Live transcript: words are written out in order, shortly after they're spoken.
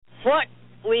What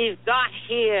we've got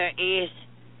here is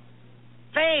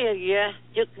failure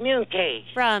to communicate.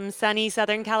 From sunny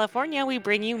Southern California, we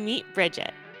bring you Meet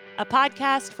Bridget, a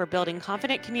podcast for building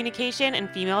confident communication and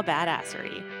female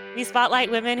badassery. We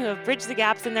spotlight women who have bridged the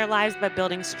gaps in their lives by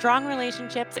building strong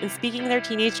relationships and speaking their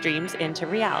teenage dreams into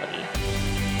reality.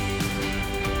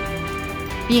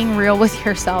 Being real with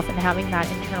yourself and having that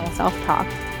internal self-talk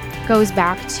goes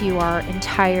back to our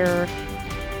entire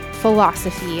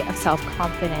philosophy of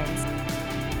self-confidence.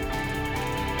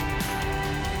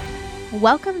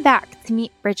 Welcome back to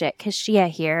Meet Bridget. Kashia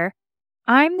here.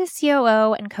 I'm the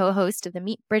COO and co-host of the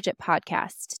Meet Bridget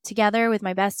podcast. Together with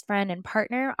my best friend and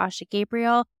partner, Asha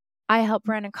Gabriel, I help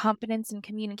run a confidence and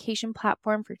communication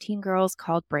platform for teen girls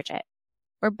called Bridget.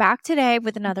 We're back today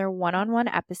with another one-on-one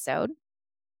episode.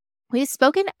 We've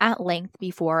spoken at length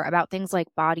before about things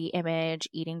like body image,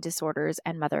 eating disorders,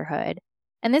 and motherhood.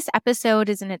 And this episode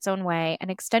is in its own way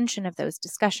an extension of those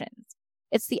discussions.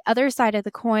 It's the other side of the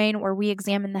coin where we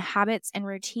examine the habits and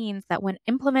routines that, when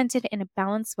implemented in a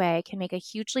balanced way, can make a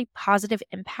hugely positive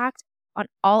impact on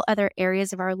all other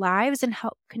areas of our lives and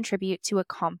help contribute to a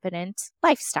confident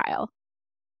lifestyle.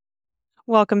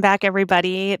 Welcome back,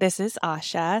 everybody. This is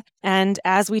Asha. And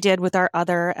as we did with our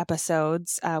other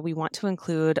episodes, we want to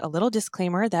include a little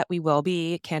disclaimer that we will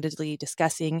be candidly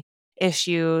discussing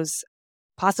issues,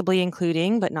 possibly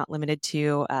including, but not limited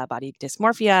to, body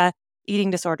dysmorphia,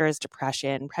 eating disorders,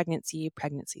 depression, pregnancy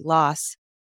loss,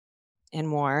 and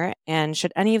more. And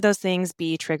should any of those things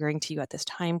be triggering to you at this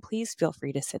time, please feel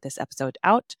free to sit this episode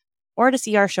out or to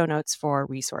see our show notes for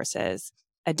resources.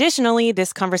 Additionally,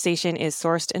 this conversation is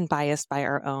sourced and biased by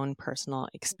our own personal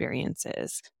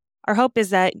experiences. Our hope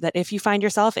is that if you find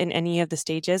yourself in any of the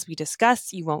stages we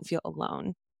discuss, you won't feel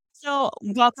alone. So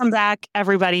welcome back,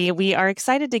 everybody. We are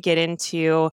excited to get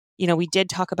into, we did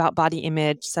talk about body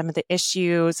image, some of the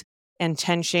issues and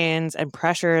tensions and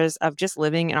pressures of just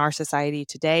living in our society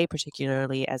today,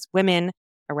 particularly as women,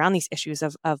 around these issues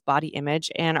of body image.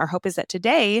 And our hope is that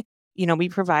today, we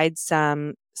provide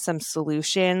some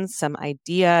solutions, some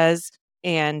ideas,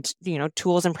 and,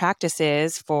 tools and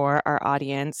practices for our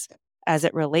audience as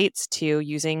it relates to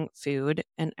using food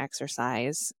and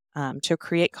exercise to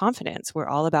create confidence. We're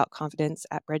all about confidence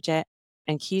at Bridget,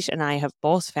 and Keish and I have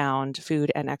both found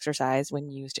food and exercise, when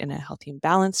used in a healthy and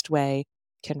balanced way,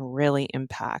 can really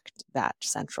impact that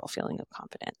central feeling of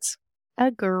confidence.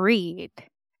 Agreed.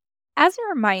 As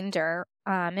a reminder,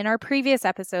 in our previous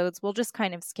episodes, we'll just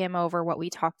kind of skim over what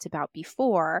we talked about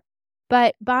before,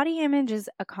 but body image is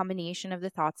a combination of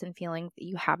the thoughts and feelings that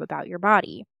you have about your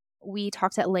body. We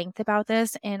talked at length about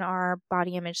this in our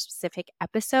body image specific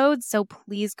episodes, so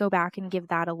please go back and give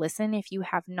that a listen if you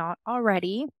have not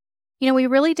already. We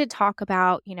really did talk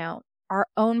about, our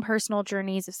own personal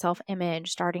journeys of self-image,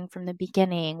 starting from the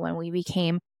beginning when we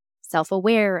became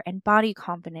self-aware and body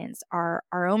confidence, our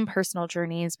own personal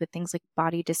journeys with things like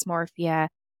body dysmorphia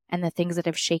and the things that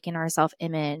have shaken our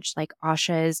self-image, like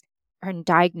Asha's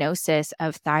diagnosis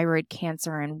of thyroid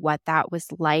cancer and what that was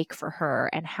like for her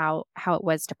and how it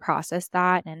was to process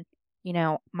that. And,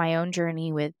 my own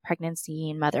journey with pregnancy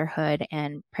and motherhood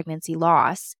and pregnancy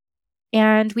loss.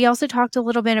 And we also talked a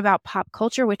little bit about pop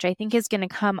culture, which I think is going to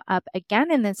come up again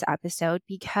in this episode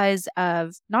because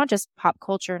of not just pop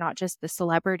culture, not just the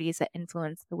celebrities that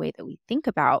influence the way that we think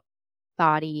about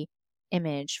body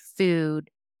image, food,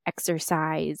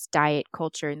 exercise, diet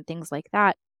culture, and things like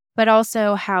that, but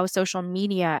also how social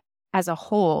media as a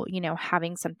whole,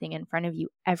 having something in front of you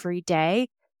every day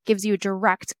gives you a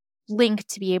direct link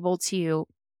to be able to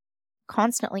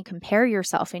constantly compare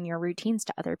yourself in your routines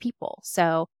to other people.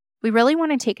 So we really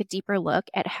want to take a deeper look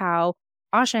at how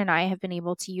Asha and I have been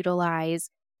able to utilize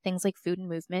things like food and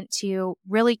movement to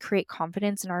really create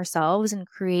confidence in ourselves and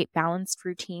create balanced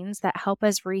routines that help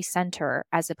us recenter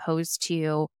as opposed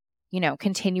to,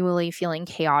 continually feeling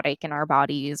chaotic in our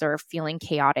bodies or feeling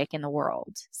chaotic in the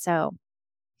world. So,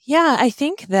 yeah, I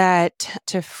think that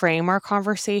to frame our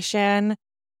conversation,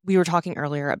 we were talking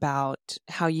earlier about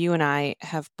how you and I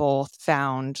have both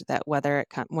found that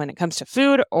when it comes to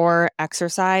food or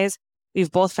exercise, we've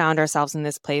both found ourselves in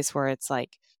this place where it's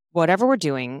like, whatever we're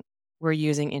doing, we're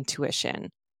using intuition.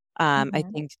 I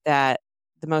think that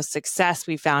the most success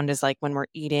we found is like when we're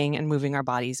eating and moving our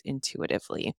bodies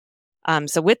intuitively.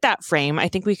 So with that frame, I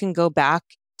think we can go back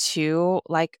to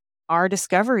like our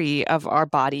discovery of our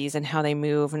bodies and how they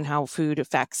move and how food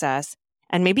affects us.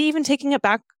 And maybe even taking it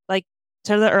back like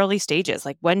to the early stages.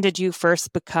 Like, when did you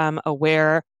first become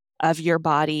aware of your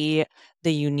body,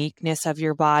 the uniqueness of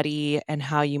your body, and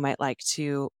how you might like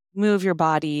to move your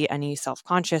body, any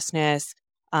self-consciousness,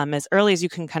 as early as you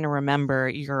can kind of remember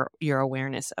your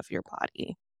awareness of your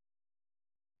body?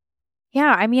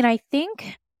 Yeah, I mean, I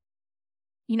think,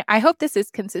 I hope this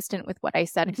is consistent with what I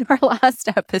said in our last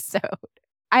episode.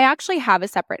 I actually have a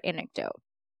separate anecdote.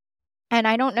 And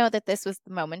I don't know that this was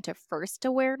the moment of first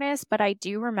awareness, but I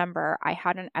do remember I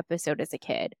had an episode as a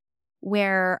kid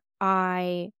where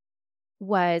I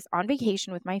was on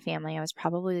vacation with my family. I was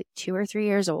probably 2 or 3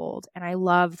 years old, and I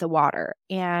love the water.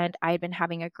 And I had been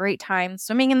having a great time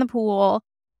swimming in the pool.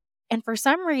 And for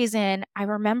some reason, I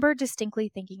remember distinctly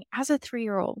thinking as a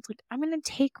 3-year-old, like, I'm going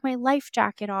to take my life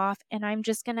jacket off and I'm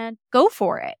just going to go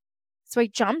for it. So I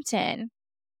jumped in,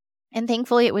 and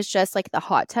thankfully it was just like the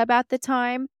hot tub at the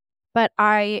time. But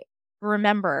I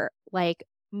remember like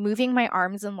moving my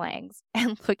arms and legs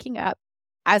and looking up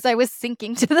as I was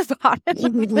sinking to the bottom of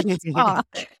the spa,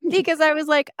 because I was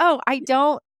like, oh, I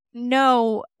don't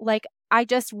know, like, I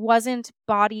just wasn't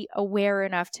body aware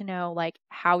enough to know like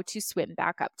how to swim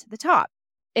back up to the top.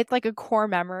 It's like a core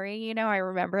memory, I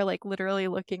remember like literally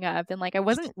looking up and like I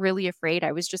wasn't really afraid.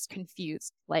 I was just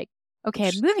confused. Like, okay,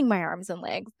 I'm moving my arms and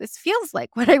legs. This feels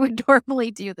like what I would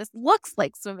normally do. This looks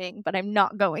like swimming, but I'm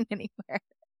not going anywhere.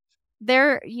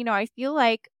 I feel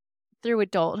like through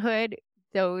adulthood,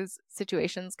 those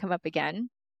situations come up again.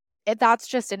 That's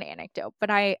just an anecdote,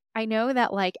 but I know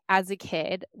that like as a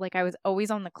kid, like I was always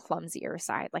on the clumsier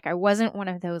side. Like I wasn't one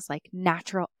of those like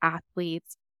natural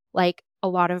athletes like a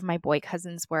lot of my boy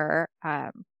cousins were.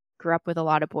 Grew up with a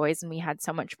lot of boys and we had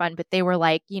so much fun, but they were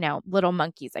like, little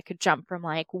monkeys. I could jump from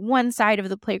like one side of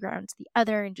the playground to the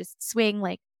other and just swing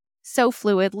like so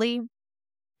fluidly.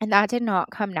 And that did not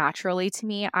come naturally to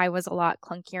me. I was a lot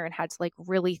clunkier and had to like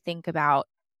really think about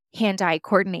hand-eye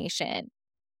coordination.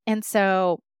 And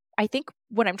so I think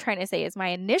what I'm trying to say is my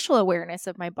initial awareness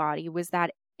of my body was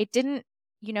that it didn't,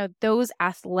 those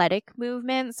athletic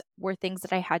movements were things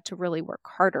that I had to really work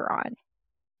harder on.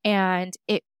 And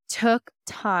it took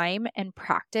time and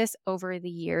practice over the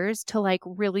years to like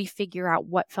really figure out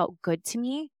what felt good to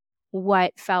me,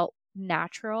 what felt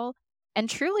natural. And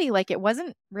truly, like, it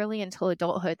wasn't really until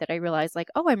adulthood that I realized, like,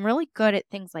 oh, I'm really good at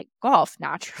things like golf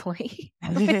naturally,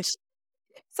 which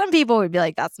some people would be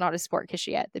like, that's not a sport,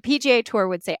 Kashia. The PGA Tour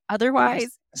would say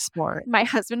otherwise. Sport. My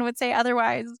husband would say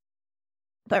otherwise.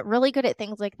 But really good at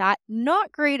things like that.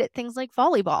 Not great at things like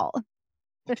volleyball.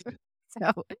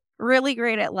 So really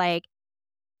great at like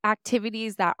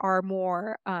activities that are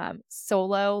more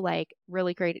solo, like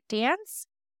really great at dance.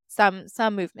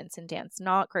 Some movements in dance,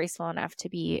 not graceful enough to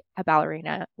be a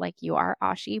ballerina like you are,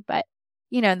 Ashi, but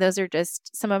those are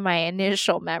just some of my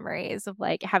initial memories of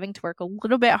like having to work a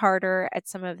little bit harder at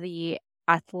some of the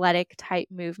athletic type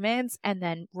movements and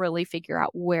then really figure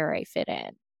out where I fit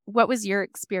in. What was your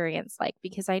experience like?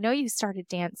 Because I know you started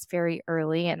dance very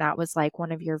early and that was like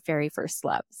one of your very first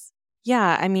loves.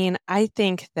 Yeah, I mean, I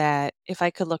think that if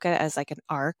I could look at it as like an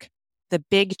arc, the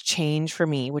big change for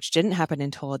me, which didn't happen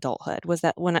until adulthood, was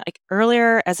that when like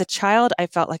earlier as a child, I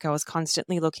felt like I was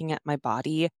constantly looking at my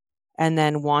body and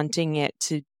then wanting it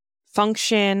to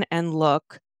function and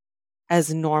look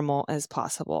as normal as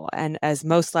possible and as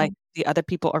most like the other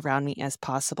people around me as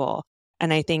possible.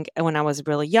 And I think when I was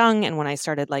really young and when I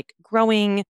started like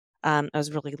growing, I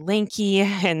was really lanky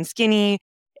and skinny.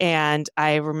 And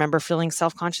I remember feeling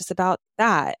self-conscious about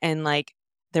that. And like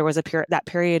there was that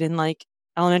period in like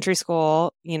elementary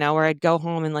school, where I'd go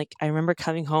home and like I remember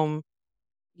coming home,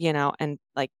 and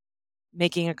like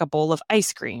making like a bowl of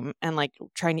ice cream and like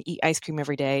trying to eat ice cream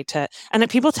every day and then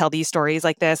people tell these stories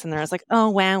like this and they're just like, oh,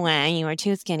 wow, you are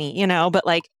too skinny, but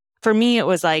like for me, it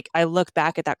was like, I look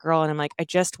back at that girl and I'm like, I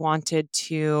just wanted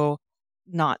to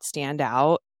not stand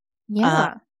out.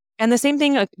 Yeah. And the same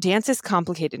thing, dance is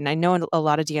complicated. And I know a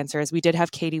lot of dancers, we did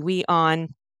have Katie Wee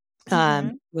on,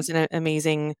 was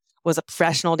a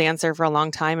professional dancer for a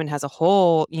long time and has a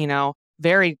whole,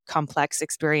 very complex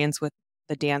experience with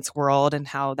the dance world and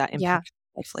how that impacts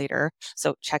life later.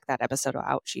 So check that episode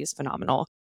out. She is phenomenal.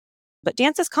 But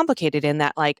dance is complicated in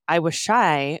that like I was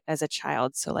shy as a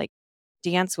child. So like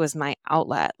dance was my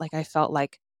outlet. Like I felt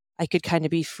like I could kind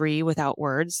of be free without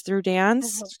words through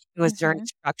dance. It was very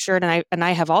structured. And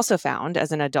I have also found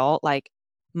as an adult, like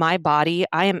my body,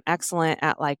 I am excellent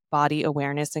at like body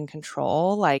awareness and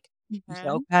control. Like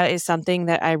yoga is something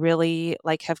that I really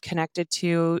like have connected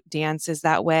to. Dance is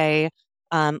that way.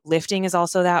 Lifting is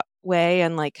also that way,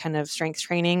 and like kind of strength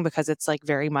training, because it's like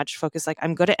very much focused. Like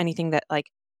I'm good at anything that like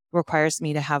requires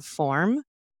me to have form,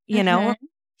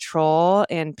 control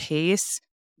and pace,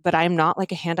 but I'm not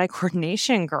like a hand-eye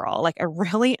coordination girl. Like I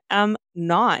really am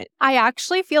not. I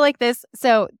actually feel like this.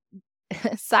 So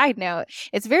side note,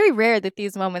 it's very rare that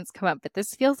these moments come up, but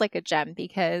this feels like a gem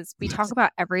because we talk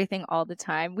about everything all the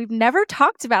time. We've never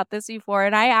talked about this before.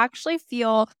 And I actually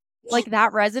feel Like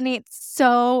that resonates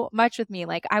so much with me.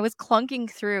 Like I was clunking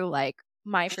through like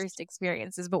my first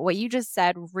experiences, but what you just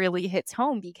said really hits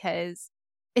home because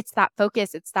it's that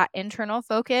focus, it's that internal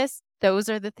focus. Those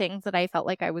are the things that I felt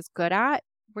like I was good at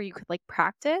where you could like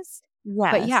practice.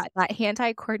 But yeah, Yes. that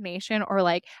hand-eye coordination or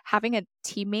like having a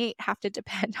teammate have to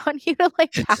depend on you to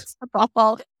like pass the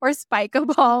ball or spike a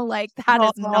ball, like that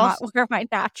is Ball, not where my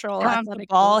natural have the athletic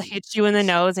ball ability. hit you in the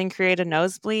nose and create a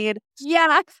nosebleed.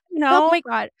 Yeah. You Oh know, my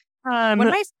God. One of um,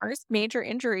 my first major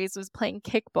injuries was playing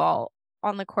kickball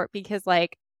on the court because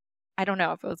like I don't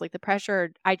know if it was like the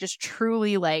pressure. I just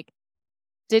truly like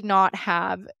did not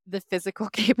have the physical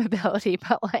capability,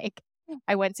 but like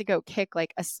I went to go kick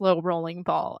like a slow rolling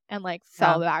ball and like yeah.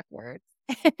 fell backwards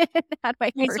and had my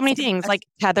I mean, so first many things concussion. like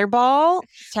tetherball.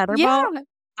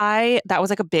 Yeah. That was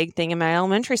like a big thing in my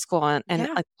elementary school, and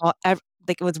Yeah. like,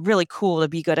 like it was really cool to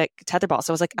be good at tetherball.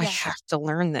 So I was like, I Yeah. have to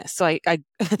learn this. So I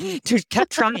just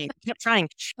kept trying,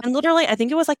 and literally, I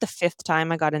think it was like the fifth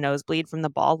time I got a nosebleed from the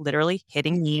ball, literally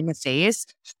hitting me in the face.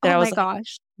 That Oh I my was like,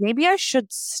 gosh. maybe I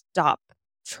should stop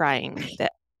trying this.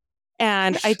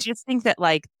 And I just think that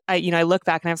like I look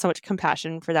back and I have so much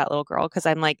compassion for that little girl because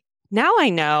I'm like, now I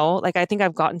know, like I think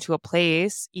I've gotten to a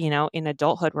place, in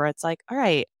adulthood where it's like, all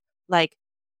right, like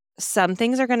some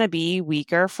things are going to be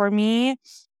weaker for me.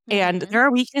 And Mhm. there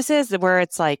are weaknesses where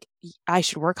it's like, I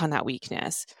should work on that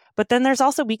weakness. But then there's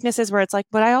also weaknesses where it's like,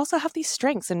 but I also have these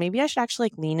strengths and maybe I should actually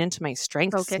like lean into my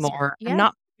strengths Focus. more and Yeah.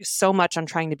 not focus so much on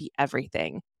trying to be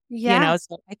everything. Yeah.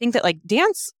 So I think that like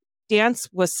dance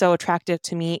was so attractive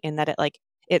to me in that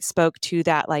it spoke to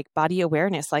that like body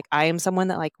awareness. Like I am someone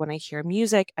that like when I hear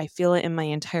music, I feel it in my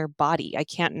entire body. I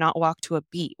can't not walk to a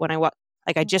beat. When I walk,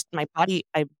 like my body,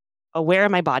 I'm aware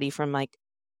of my body from like,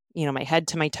 my head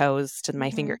to my toes to my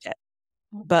Mhm. fingertip.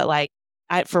 But like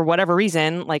for whatever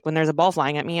reason, like when there's a ball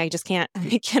flying at me, I just can't,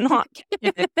 I cannot.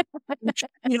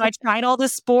 I tried all the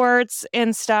sports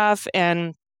and stuff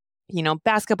and,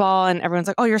 basketball, and everyone's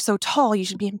like, oh, you're so tall. You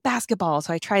should be in basketball.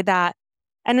 So I tried that.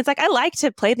 And it's like, I like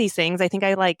to play these things. I think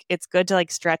it's good to like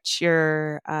stretch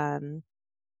you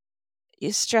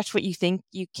stretch what you think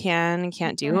you can and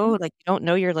can't Mhm. do. Like you don't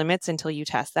know your limits until you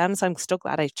test them. So I'm still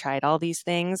glad I tried all these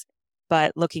things.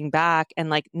 But looking back and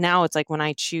like now it's like when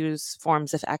I choose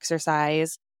forms of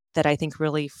exercise that I think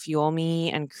really fuel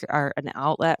me and are an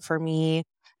outlet for me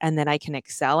and that I can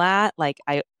excel at, like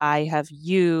I have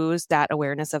used that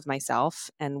awareness of myself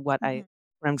and what Mhm.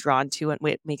 I'm drawn to and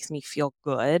what makes me feel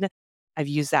good. I've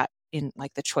used that in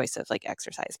like the choice of like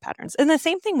exercise patterns. And the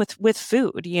same thing with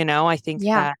food,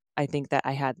 Yeah. I think that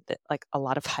I had like a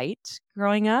lot of height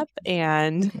growing up,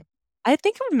 and I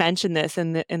think I mentioned this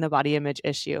in the body image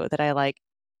issue that I like.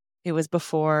 It was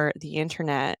before the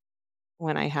internet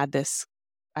when I had this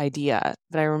idea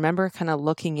that I remember kind of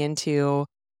looking into,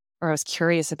 or I was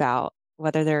curious about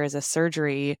whether there is a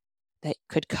surgery that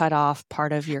could cut off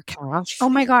part of your calf Oh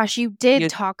my gosh, you did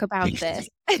use- talk about this.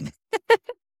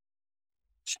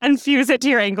 and fuse it to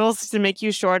your ankles to make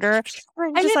you shorter. I'm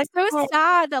And just like, it's so oh,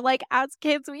 sad that like as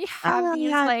kids we have these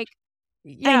yeah, like I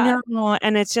yeah, know,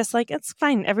 and it's just like, it's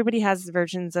fine. Everybody has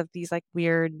versions of these like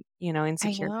weird, I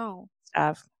insecure know.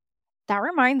 stuff. That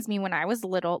reminds me when I was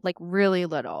little, like really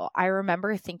little, I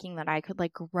remember thinking that I could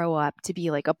like grow up to be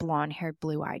like a blonde-haired,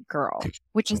 blue-eyed girl,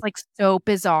 which is like so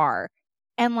bizarre.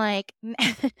 And like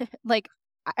like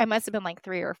I must have been like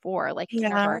 3 or 4, like Yeah.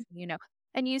 kindergarten.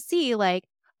 And you see like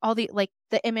all the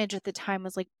image at the time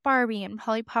was like Barbie and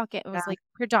Polly Pocket. It was Yeah. like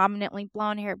predominantly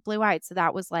blonde-haired, blue-eyed. So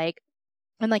that was like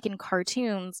and like in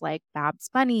cartoons like Babs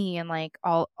Bunny and like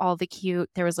all the cute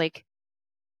there was like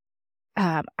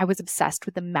I was obsessed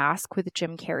with The Mask with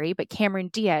Jim Carrey, but Cameron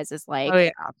Diaz is Oh, like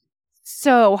yeah.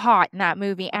 so hot in that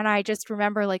movie. And I just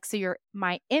remember like, so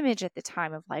my image at the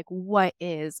time of like what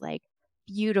is like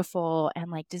beautiful and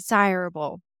like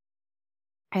desirable.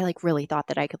 I like really thought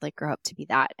that I could like grow up to be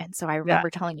that. And so I Yeah. remember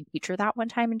telling a teacher that one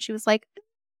time and she was like,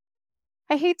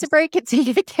 I hate to break it to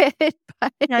you, kid,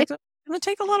 but Yeah, it's gonna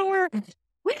take a little work.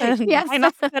 And yes. why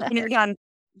not put it when you're done?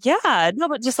 Yeah, no,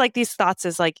 but just like these thoughts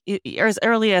is like or as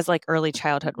early as like early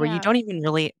childhood where you Yeah. don't even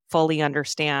really fully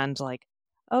understand like,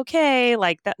 okay,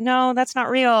 like that, no, that's not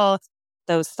real.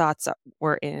 Those thoughts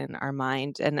were in our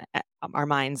mind and our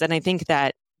minds. And I think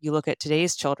that you look at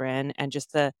today's children and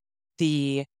just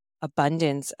the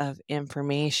abundance of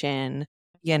information,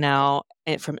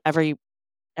 from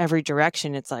every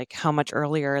direction, it's like how much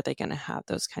earlier are they going to have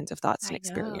those kinds of thoughts and I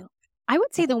experience? know. I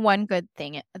would say the one good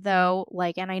thing though,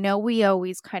 like, and I know we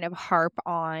always kind of harp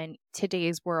on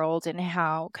today's world and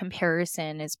how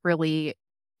comparison is really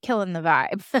killing the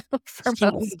vibe for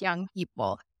most young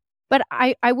people. But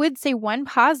I would say one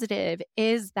positive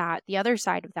is that the other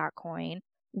side of that coin,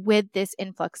 with this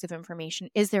influx of information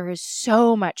is there is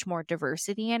so much more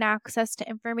diversity and access to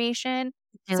information.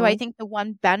 So I think the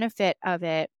one benefit of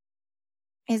it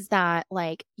is that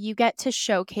like you get to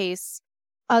showcase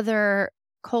other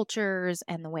cultures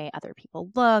and the way other people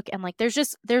look, and like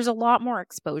there's a lot more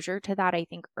exposure to that, I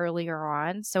think, earlier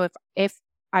on. So if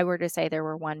I were to say there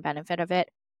were one benefit of it,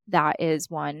 that is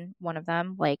one of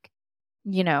them. Like,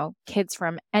 kids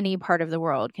from any part of the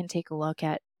world can take a look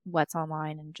at what's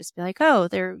online and just be like, oh,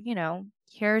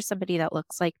 here's somebody that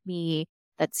looks like me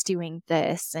that's doing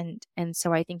this. And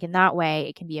so I think in that way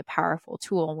it can be a powerful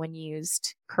tool when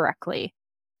used correctly.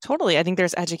 Totally. I think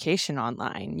there's education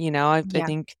online. I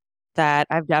think that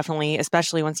I've definitely,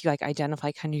 especially once you like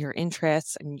identify kind of your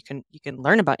interests, and you can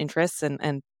learn about interests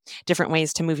and different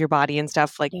ways to move your body and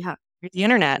stuff like the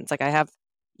internet. It's like I have,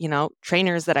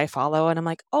 trainers that I follow, and I'm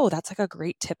like, oh, that's like a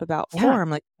great tip about form.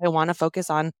 Like I want to focus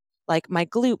on like my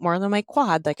glute more than my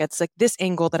quad. Like it's like this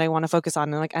angle that I want to focus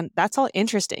on. And that's all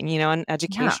interesting, and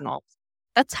educational.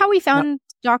 That's how we found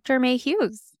Dr. May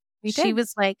Hughes. She did.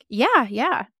 was like,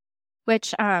 yeah.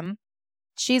 Which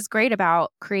she's great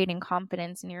about creating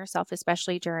confidence in yourself,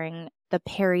 especially during the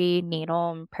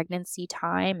perinatal and pregnancy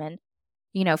time, and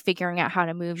figuring out how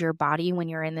to move your body when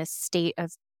you're in this state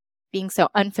of being so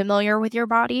unfamiliar with your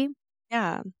body.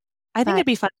 Yeah. I think it'd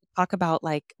be fun to talk about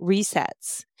like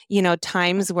resets,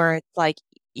 times where it's like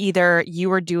either you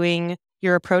were doing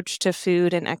your approach to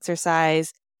food and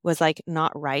exercise was like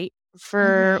not right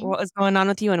for what was going on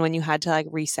with you, and when you had to like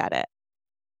reset it.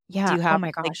 Yeah. Do you have, oh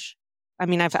my gosh. I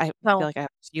mean, I feel like I have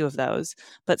a few of those,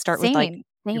 but start with like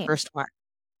your first one.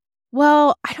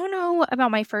 Well, I don't know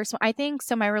about my first one. I think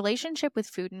so. My relationship with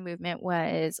food and movement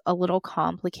was a little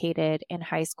complicated in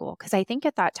high school because I think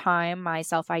at that time my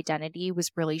self-identity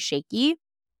was really shaky.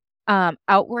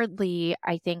 Outwardly,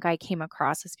 I think I came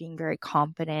across as being very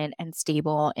confident and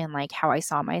stable in like how I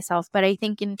saw myself. But I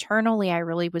think internally, I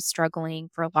really was struggling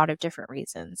for a lot of different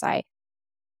reasons. I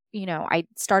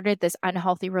started this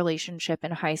unhealthy relationship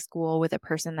in high school with a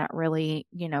person that really,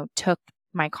 took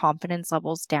my confidence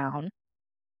levels down.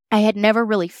 I had never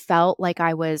really felt like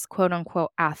I was quote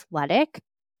unquote athletic.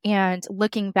 And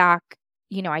looking back,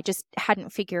 I just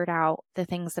hadn't figured out the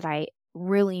things that I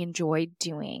really enjoyed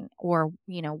doing or,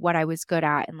 what I was good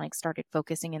at, and like started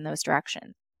focusing in those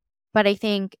directions. But I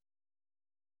think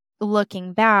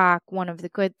looking back, one of the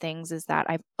good things is that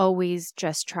I've always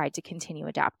just tried to continue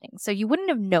adapting. So you wouldn't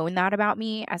have known that about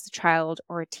me as a child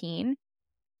or a teen.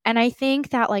 And I think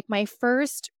that like my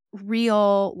first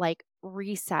real like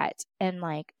reset and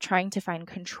like trying to find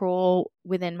control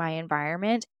within my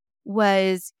environment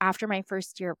was after my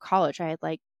first year of college. I had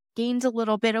like gained a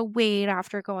little bit of weight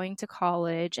after going to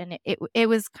college, and it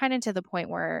was kind of to the point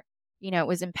where, it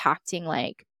was impacting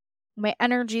like my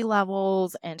energy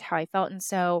levels and how I felt. And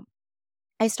so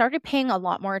I started paying a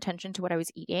lot more attention to what I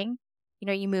was eating.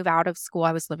 You move out of school.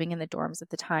 I was living in the dorms at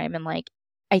the time, and like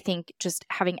I think just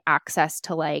having access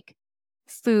to like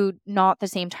food, not the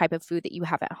same type of food that you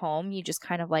have at home, you just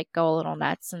kind of like go a little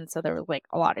nuts. And so there were like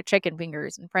a lot of chicken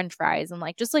fingers and french fries and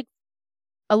like just like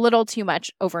a little too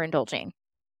much overindulging.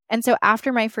 And so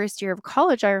after my first year of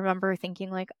college, I remember thinking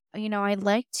like, I'd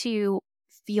like to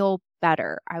feel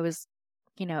better. I was,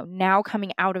 now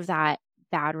coming out of that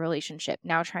bad relationship,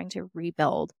 now trying to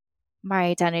rebuild my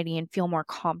identity and feel more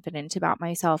confident about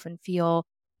myself and feel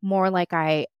more like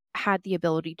I had the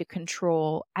ability to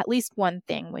control at least one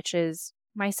thing, which is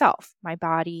myself, my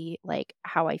body, like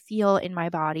how I feel in my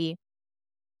body.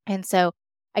 And so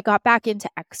I got back into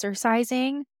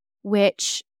exercising,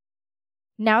 which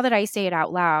now that I say it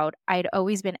out loud, I'd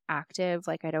always been active.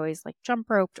 Like I'd always like jump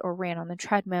roped or ran on the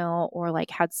treadmill or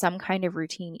like had some kind of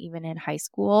routine even in high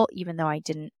school, even though I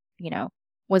didn't,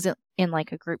 wasn't in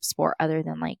like a group sport other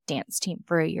than like dance team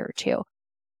for a year or two.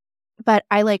 But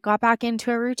I like got back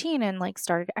into a routine and like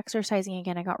started exercising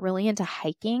again. I got really into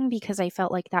hiking because I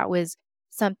felt like that was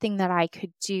something that I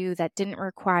could do that didn't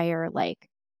require like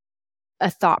a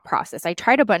thought process. I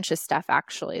tried a bunch of stuff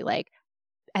actually. Like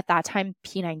at that time,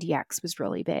 P90X was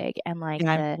really big, and like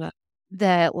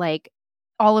the like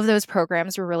all of those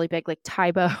programs were really big. Like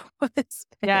Tae Bo was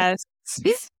big. Yes.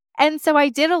 And so I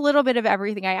did a little bit of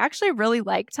everything. I actually really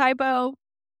liked Tae Bo.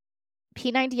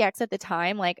 P90X at the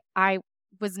time, like I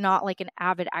was not like an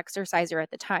avid exerciser at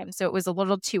the time, so it was a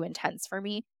little too intense for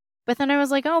me. But then I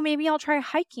was like, oh, maybe I'll try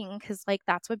hiking because like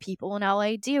that's what people in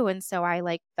LA do. And so I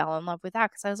like fell in love with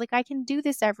that because I was like, I can do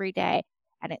this every day.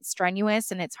 And it's strenuous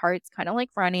and it's hard. It's kind of like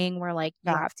running where like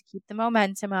you have to keep the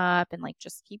momentum up and like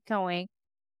just keep going.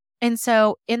 And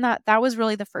so in that was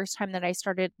really the first time that I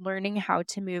started learning how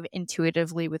to move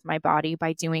intuitively with my body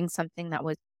by doing something that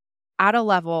was at a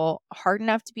level hard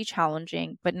enough to be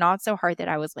challenging, but not so hard that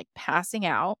I was like passing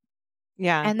out.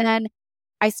 Yeah. And then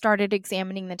I started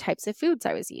examining the types of foods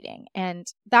I was eating. And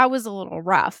that was a little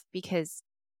rough because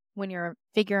when you're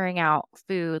figuring out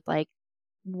food, like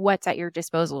what's at your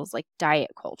disposal is like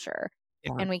diet culture.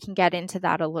 Yeah. And we can get into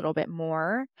that a little bit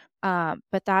more.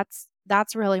 But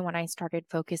that's really when I started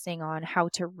focusing on how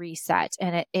to reset.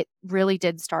 And it really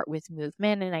did start with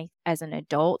movement. And as an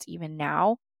adult, even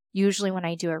now, usually when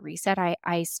I do a reset,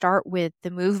 I start with the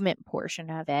movement portion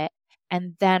of it.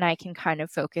 And then I can kind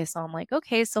of focus on like,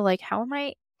 okay, so like, how am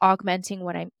I augmenting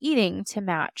what I'm eating to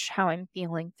match how I'm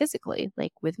feeling physically,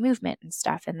 like with movement and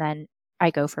stuff. And then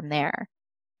I go from there.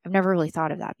 I've never really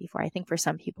thought of that before. I think for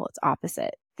some people it's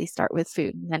opposite. They start with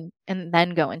food and then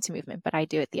go into movement, but I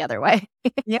do it the other way.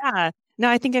 Yeah. No,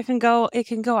 I think it can go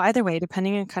either way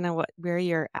depending on kind of where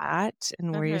you're at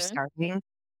and where you're Mhm. starting.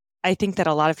 I think that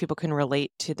a lot of people can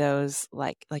relate to those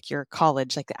like your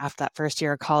college, like after that first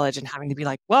year of college and having to be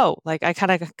like, whoa, like I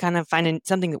kind of finding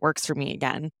something that works for me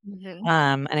again. Mhm.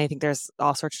 And I think there's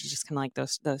all sorts of just kind of like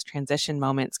those transition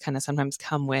moments kind of sometimes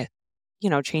come with,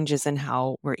 changes in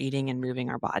how we're eating and moving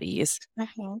our bodies.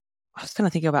 Mhm. I was kind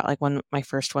of thinking about like when my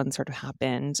first one sort of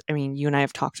happened. I mean, you and I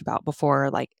have talked about before,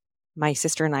 like my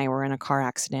sister and I were in a car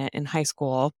accident in high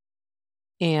school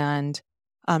and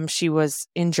she was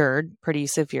injured pretty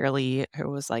severely. It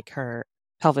was like her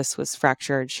pelvis was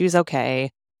fractured. She was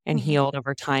okay and Mhm. healed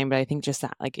over time. But I think just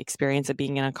that like experience of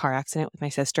being in a car accident with my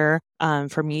sister,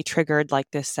 for me triggered like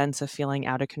this sense of feeling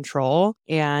out of control.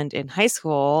 And in high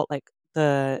school, like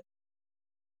the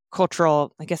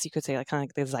cultural, I guess you could say like kind of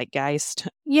like the zeitgeist.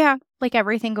 Yeah, like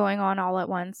everything going on all at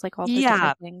once, like all the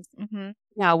Yeah. different things. Mhm.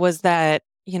 Yeah. Was that,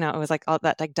 it was like all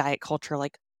that like diet culture,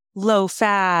 like low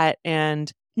fat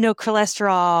and no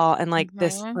cholesterol and like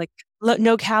this Mhm. like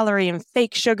no calorie and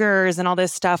fake sugars and all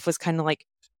this stuff was kind of like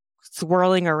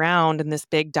swirling around in this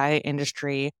big diet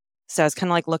industry. So I was kind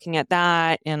of like looking at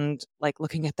that and like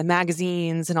looking at the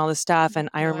magazines and all this stuff. And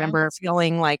I Mhm. remember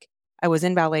feeling like I was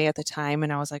in ballet at the time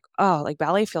and I was like, oh, like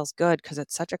ballet feels good because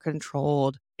it's such a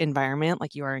controlled environment.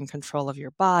 Like you are in control of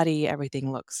your body.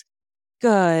 Everything looks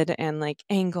good and like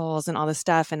angles and all this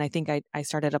stuff. And I think I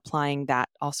started applying that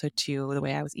also to the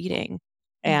way I was eating.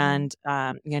 Mhm. And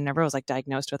never was like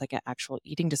diagnosed with like an actual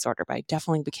eating disorder, but I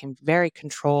definitely became very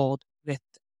controlled with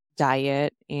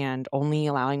diet and only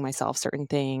allowing myself certain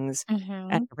things and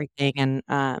Mhm. everything. And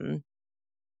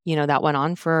that went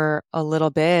on for a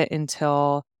little bit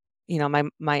until, my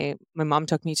mom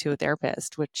took me to a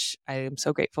therapist, which I am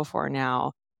so grateful for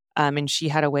now. And she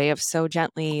had a way of so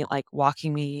gently like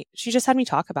walking me. She just had me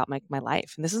talk about my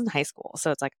life. And this is in high school.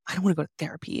 So it's like, I don't want to go to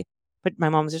therapy. But my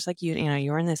mom was just like, you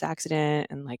were in this accident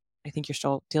and like, I think you're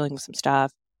still dealing with some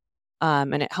stuff.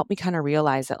 And it helped me kind of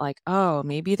realize that like, oh,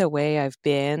 maybe the way I've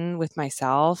been with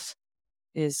myself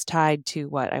is tied to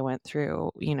what I went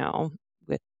through,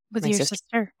 with With my your sister.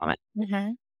 sister.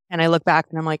 Mhm. And I look back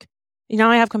and I'm like,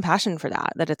 I have compassion for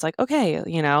that it's like, okay,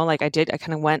 like I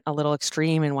kind of went a little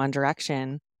extreme in one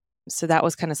direction. So that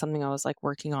was kind of something I was like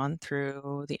working on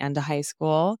through the end of high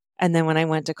school. And then when I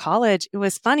went to college, it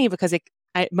was funny because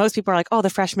most people are like, oh, the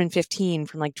freshman 15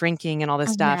 from like drinking and all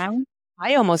this stuff. Mhm.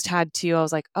 I almost had to, I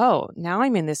was like, oh, now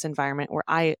I'm in this environment where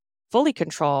I fully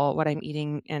control what I'm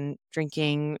eating and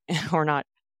drinking or not,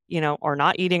 or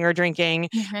not eating or drinking,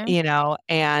 Mhm.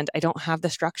 and I don't have the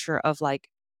structure of like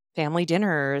family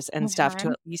dinners and stuff to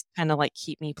Mhm. at least kind of like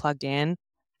keep me plugged in.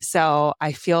 So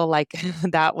I feel like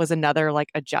that was another like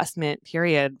adjustment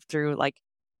period through like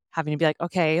having to be like,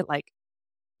 okay, like,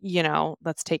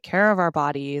 let's take care of our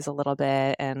bodies a little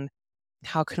bit and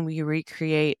how can we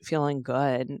recreate feeling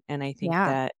good? And I think Yeah.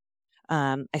 that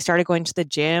I started going to the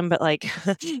gym, but like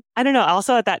I don't know.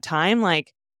 Also at that time,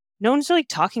 like no one's really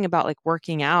talking about like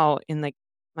working out in like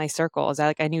my circles.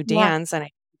 I knew Yeah. dance and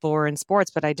people were in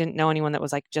sports, but I didn't know anyone that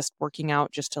was like just working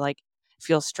out just to like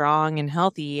feel strong and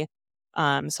healthy.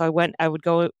 So I would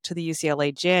go to the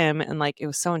UCLA gym and like it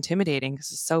was so intimidating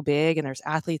because it's so big and there's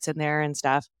athletes in there and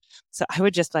stuff. So I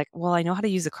would just like, well, I know how to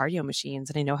use the cardio machines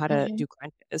and I know how to Mhm. do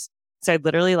crunches. So I'd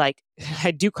literally like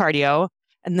I'd do cardio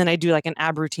and then I do like an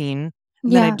ab routine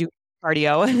and then I Yeah. do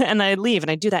cardio and I leave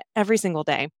and I do that every single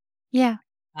day. Yeah.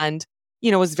 And,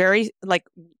 it was very like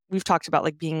we've talked about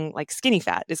like being like skinny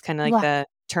fat is kind of like Yeah. the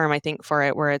term I think for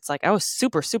it, where it's like I was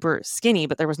super, super skinny,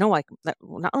 but there was no like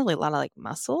not really a lot of like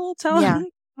muscle Yeah. tone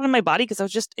on my body because I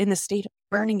was just in the state of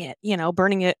burning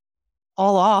it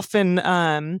all off. And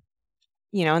and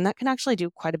that can actually do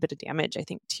quite a bit of damage, I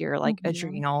think, to your like Mhm.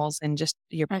 adrenals and just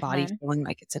your body Mhm. feeling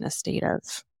like it's in a state of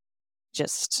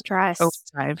just Stress.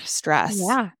 overdrive stress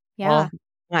Yeah. all Yeah. the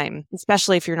time,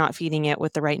 especially if you're not feeding it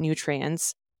with the right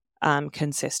nutrients.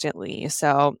 consistently.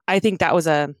 So I think that was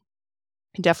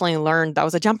definitely learned that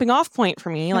was a jumping off point for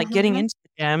me, like getting into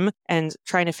the gym and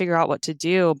trying to figure out what to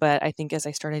do. But I think as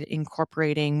I started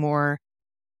incorporating more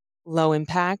low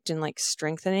impact and like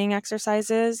strengthening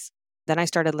exercises, then I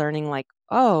started learning like,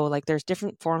 oh, like there's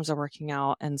different forms of working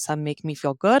out and some make me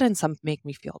feel good and some make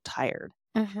me feel tired.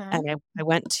 And I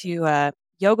went to a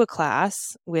yoga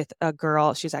class with a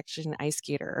girl. She was actually an ice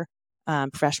skater,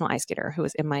 professional ice skater who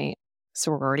was in my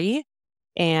sorority.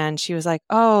 And she was like,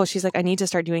 oh, she's like, I need to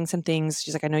start doing some things.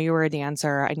 She's like, I know you were a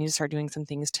dancer. I need to start doing some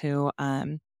things to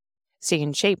stay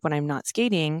in shape when I'm not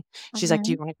skating. She's like,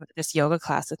 do you want to go to this yoga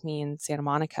class with me in Santa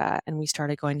Monica? And we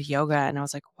started going to yoga. And I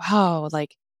was like, wow,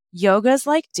 like yoga's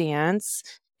like dance,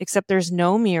 except there's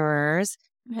no mirrors.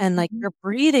 And like you're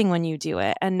breathing when you do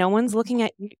it and no one's looking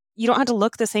at you. You don't have to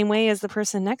look the same way as the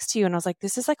person next to you. And I was like,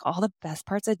 this is like all the best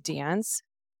parts of dance,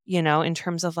 you know, in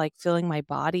terms of like feeling my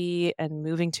body and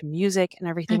moving to music and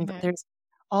everything. But there's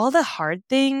all the hard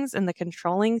things and the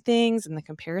controlling things and the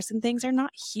comparison things are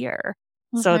not here.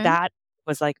 So that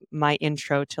was like my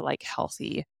intro to like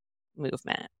healthy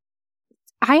movement.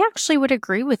 I actually would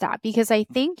agree with that because I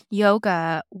think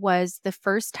yoga was the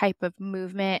first type of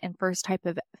movement and first type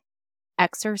of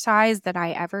exercise that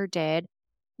I ever did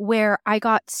where I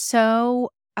got so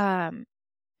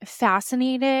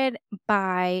fascinated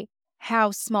by how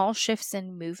small shifts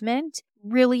in movement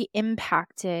really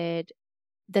impacted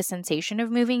the sensation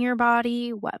of moving your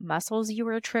body, what muscles you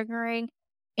were triggering.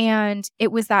 And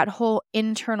it was that whole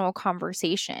internal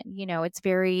conversation. You know,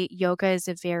 yoga is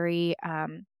a very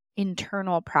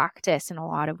internal practice in a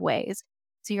lot of ways.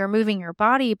 So you're moving your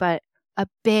body, but a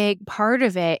big part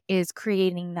of it is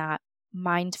creating that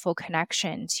mindful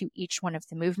connection to each one of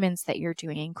the movements that you're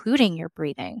doing, including your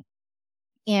breathing.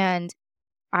 And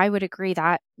I would agree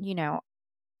that, you know,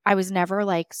 I was never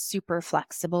like super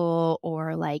flexible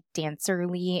or like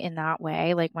dancerly in that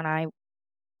way. Like when I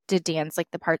did dance, like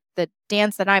the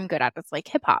dance that I'm good at is like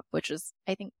hip hop, which is,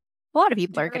 I think a lot of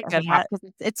people are good at hip hop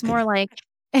because it's more like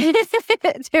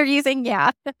they're using,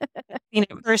 you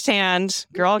know, firsthand,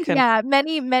 girl can. Yeah,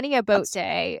 many a boat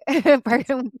day,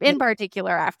 in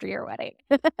particular after your wedding.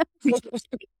 But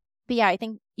yeah, I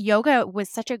think yoga was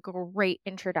such a great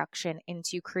introduction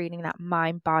into creating that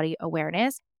mind-body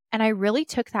awareness. And I really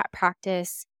took that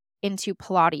practice into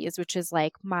Pilates, which is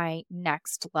like my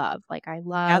next love. Like I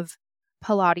love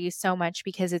Pilates so much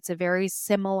because it's a very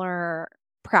similar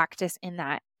practice in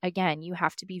that, again, you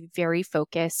have to be very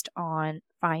focused on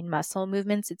fine muscle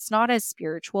movements. It's not as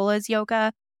spiritual as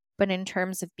yoga, but in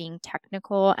terms of being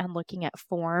technical and looking at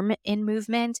form in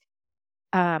movement,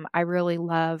 I really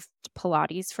loved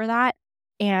Pilates for that.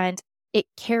 And it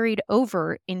carried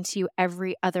over into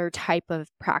every other type of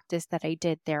practice that I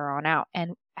did there on out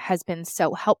and has been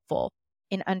so helpful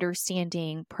in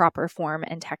understanding proper form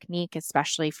and technique,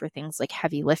 especially for things like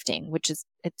heavy lifting,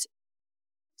 it's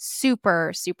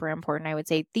super, super important. I would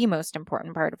say the most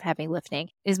important part of heavy lifting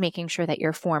is making sure that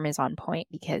your form is on point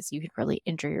because you could really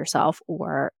injure yourself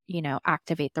or, you know,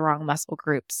 activate the wrong muscle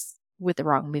groups with the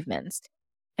wrong movements.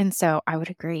 And so I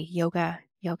would agree, yoga,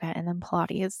 and then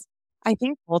Pilates. I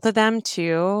think both of them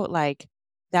too, like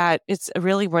that it's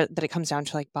really that it comes down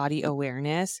to like body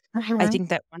awareness. I think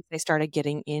that once I started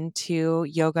getting into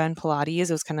yoga and Pilates,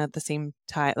 it was kind of the same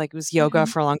time, like it was yoga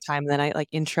for a long time. Then I like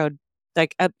introed,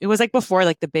 like it was like before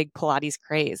like the big Pilates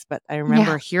craze, but I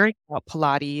remember hearing about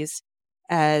Pilates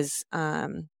as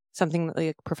something that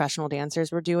like professional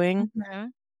dancers were doing.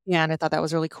 Yeah, and I thought that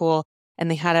was really cool. And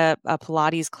they had a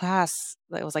Pilates class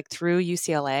that was like through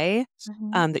UCLA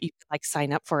that you could like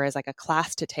sign up for as like a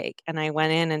class to take. And I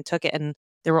went in and took it, and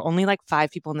there were only like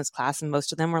 5 people in this class, and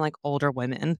most of them were like older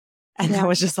women. And I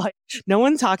was just like, no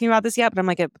one's talking about this yet, but I'm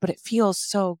like, but it feels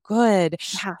so good.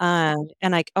 And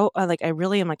like, I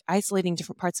really am like isolating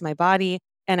different parts of my body.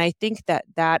 And I think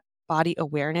that body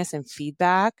awareness and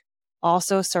feedback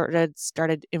also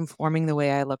started informing the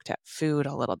way I looked at food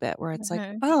a little bit, where it's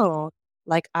like, oh,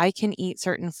 like I can eat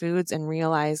certain foods and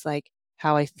realize like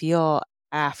how I feel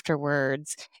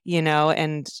afterwards, you know,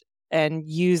 and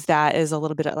use that as a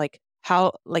little bit of like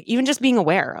how, like even just being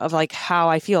aware of like how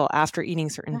I feel after eating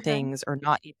certain things or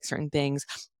not eating certain things.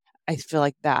 I feel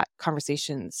like that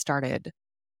conversation started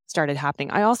happening.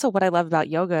 What I love about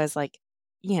yoga is like,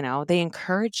 you know, they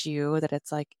encourage you that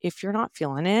it's like, if you're not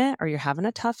feeling it or you're having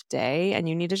a tough day and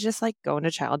you need to just like go into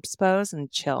child's pose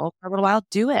and chill for a little while,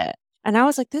 do it. And I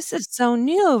was like, this is so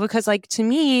new because like to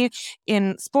me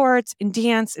in sports, in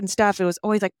dance and stuff, it was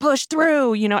always like push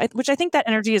through, you know, which I think that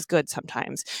energy is good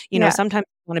sometimes. You know, sometimes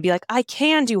you want to be like, I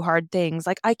can do hard things.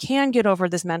 Like I can get over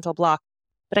this mental block.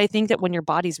 But I think that when your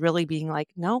body's really being like,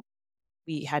 nope,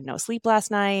 we had no sleep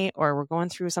last night, or we're going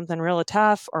through something really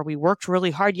tough, or we worked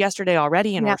really hard yesterday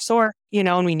already and Yeah. we're sore,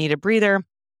 and we need a breather.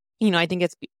 I think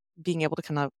it's being able to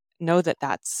kind of know that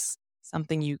that's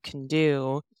something you can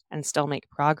do and still make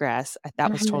progress.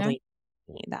 That was Mhm. totally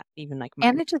me, that even like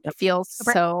And it just feels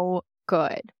so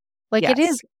good. Like it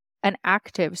is an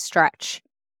active stretch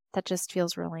that just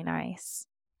feels really nice.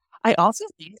 I also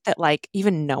think that like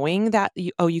even knowing that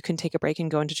you can take a break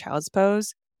and go into child's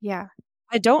pose. Yeah.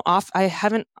 I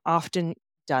haven't often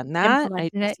done that.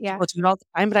 Implemented it, yeah. People do it all the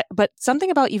time, but something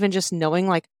about even just knowing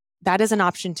like that is an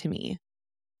option to me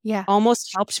Yeah.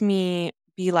 almost helped me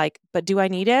be like, but do I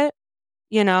need it?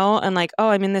 And like, oh,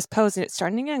 I'm in this pose and it's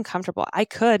starting to get uncomfortable. I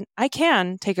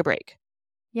can take a break.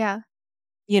 Yeah.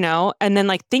 And then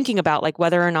like thinking about like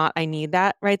whether or not I need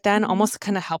that right then Mhm. almost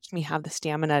kind of helped me have the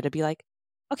stamina to be like,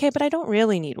 okay, but I don't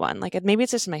really need one. Like maybe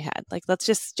it's just in my head. Like, let's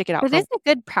just stick it out. It is a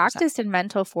good practice in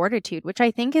mental fortitude, which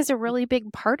I think is a really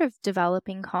big part of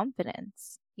developing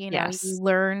confidence. Yes. You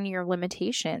learn your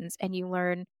limitations and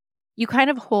you kind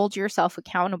of hold yourself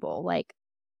accountable. Like,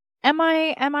 am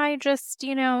I just,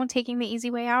 taking the easy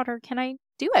way out, or can I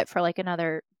do it for like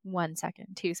another 1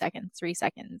 second, 2 seconds, 3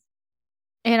 seconds?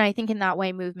 And I think in that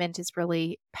way, movement is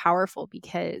really powerful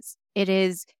because it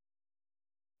is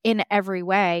in every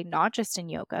way, not just in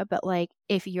yoga, but like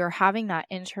if you're having that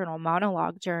internal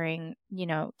monologue during,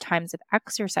 times of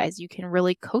exercise, you can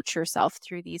really coach yourself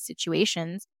through these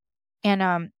situations.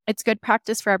 And it's good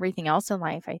practice for everything else in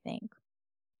life, I think.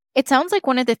 It sounds like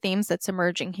one of the themes that's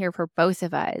emerging here for both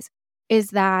of us is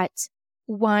that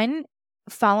one,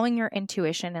 following your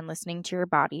intuition and listening to your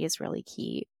body is really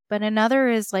key. But another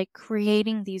is like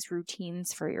creating these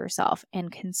routines for yourself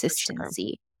and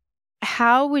consistency.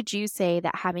 How would you say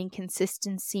that having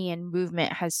consistency in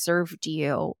movement has served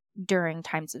you during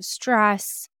times of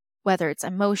stress, whether it's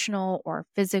emotional or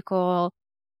physical?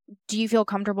 Do you feel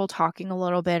comfortable talking a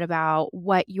little bit about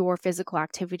what your physical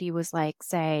activity was like,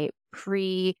 say,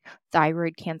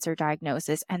 pre-thyroid cancer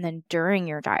diagnosis and then during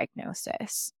your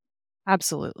diagnosis?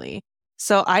 Absolutely.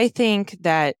 So I think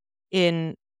that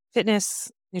in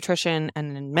fitness, nutrition,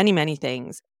 and in many, many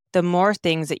things, the more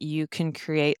things that you can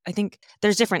create, I think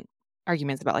there's different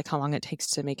arguments about like how long it takes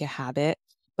to make a habit,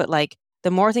 but like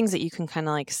the more things that you can kind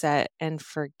of like set and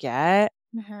forget,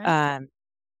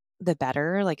 the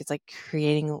better. Like it's like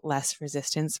creating less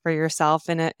resistance for yourself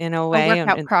in a way. A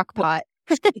workout crock pot.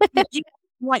 You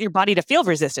want your body to feel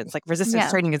resistance. Like resistance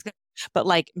training is good, but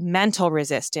like mental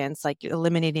resistance, like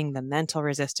eliminating the mental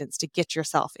resistance to get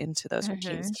yourself into those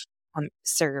routines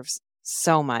serves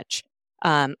so much.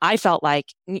 I felt like,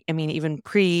 even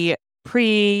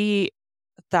pre-thyroid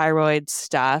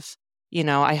stuff,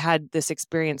 I had this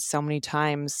experience so many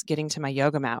times getting to my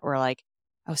yoga mat where like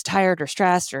I was tired or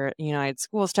stressed or, I had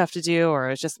school stuff to do, or it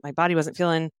was just my body wasn't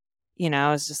feeling,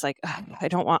 I was just like, I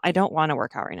don't want to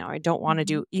work out right now. I don't want to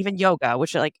do even yoga,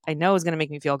 which like I know is going to make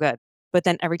me feel good. But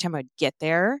then every time I'd get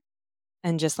there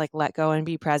and just like let go and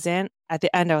be present, at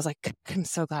the end, I was like, I'm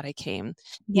so glad I came,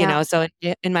 So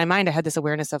in my mind, I had this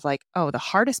awareness of like, oh, the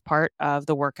hardest part of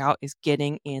the workout is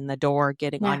getting in the door,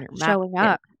 getting on your mat, showing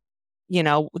up,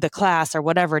 the class or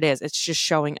whatever it is. It's just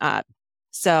showing up.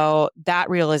 So that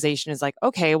realization is like,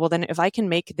 okay, well then if I can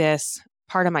make this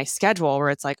part of my schedule where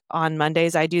it's like on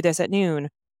Mondays, I do this at noon,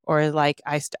 or like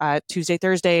Tuesday,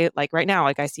 Thursday, like right now,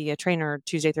 like I see a trainer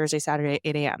Tuesday, Thursday, Saturday,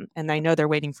 8 a.m. And I know they're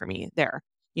waiting for me there.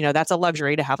 That's a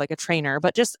luxury to have like a trainer,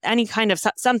 but just any kind of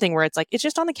something where it's like, it's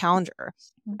just on the calendar.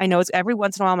 I know it's every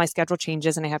once in a while my schedule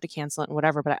changes and I have to cancel it and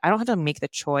whatever, but I don't have to make the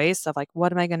choice of like,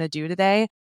 what am I going to do today?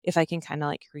 If I can kind of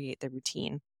like create the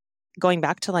routine. Going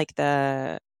back to like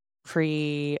the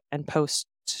pre and post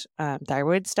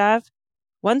thyroid stuff,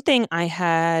 one thing I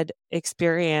had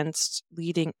experienced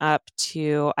leading up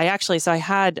to, I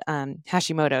had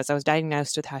Hashimoto's. I was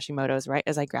diagnosed with Hashimoto's right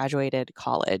as I graduated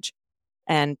college.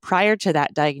 And prior to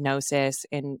that diagnosis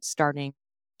and starting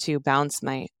to bounce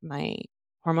my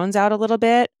hormones out a little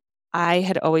bit, I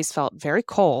had always felt very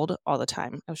cold all the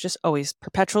time. I was just always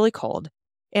perpetually cold.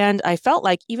 And I felt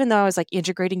like even though I was like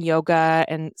integrating yoga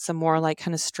and some more like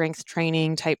kind of strength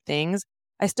training type things,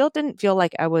 I still didn't feel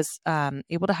like I was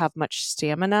able to have much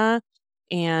stamina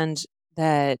and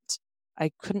that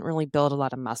I couldn't really build a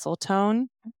lot of muscle tone.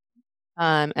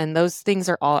 And those things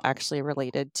are all actually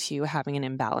related to having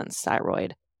an imbalanced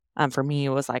thyroid. For me, it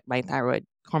was like my thyroid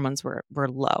hormones were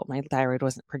low. My thyroid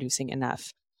wasn't producing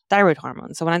enough thyroid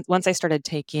hormones. So once I started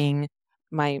taking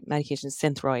my medication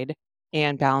Synthroid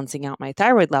and balancing out my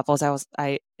thyroid levels,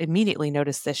 I immediately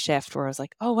noticed this shift where I was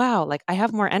like, oh wow, like I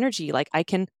have more energy. Like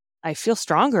I feel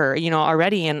stronger,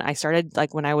 already. And I started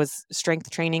like when I was strength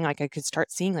training, like I could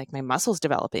start seeing like my muscles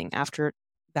developing after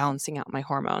balancing out my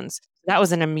hormones. That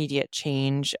was an immediate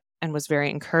change and was very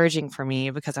encouraging for me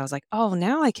because I was like, oh,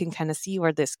 now I can kind of see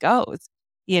where this goes.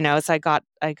 So I got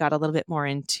a little bit more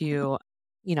into,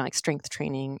 like strength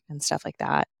training and stuff like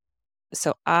that.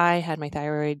 So I had my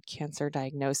thyroid cancer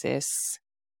diagnosis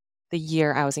the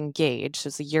year I was engaged. It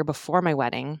was the year before my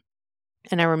wedding.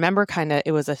 And I remember kind of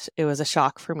it was a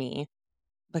shock for me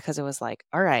because it was like,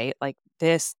 all right, like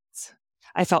this,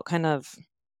 I felt kind of,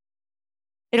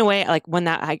 in a way, like when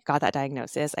I got that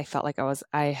diagnosis, I felt like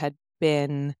I had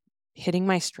been hitting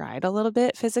my stride a little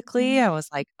bit physically. I was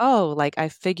like, oh, like I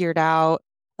figured out,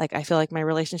 like I feel like my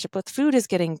relationship with food is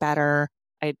getting better.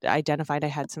 I identified I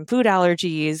had some food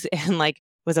allergies and like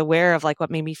was aware of like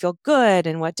what made me feel good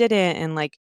and what didn't, and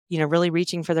like, really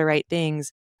reaching for the right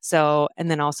things. So, and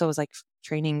then also was like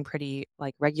training pretty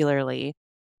like regularly.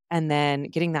 And then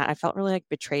getting that, I felt really like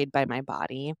betrayed by my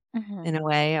body in a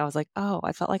way. I was like, oh,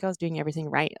 I felt like I was doing everything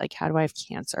right. Like, how do I have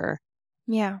cancer?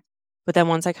 Yeah. But then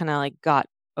once I kind of like got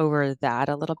over that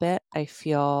a little bit, I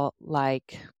feel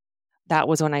like that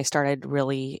was when I started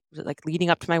really like leading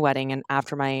up to my wedding and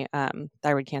after my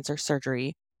thyroid cancer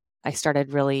surgery, I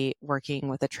started really working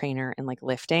with a trainer and like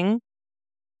lifting.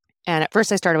 And at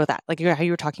first I started with that, like how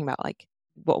you were talking about, like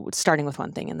starting with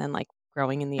one thing and then like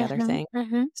growing in the other thing.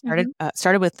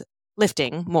 Started with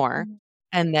lifting more.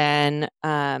 And then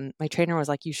my trainer was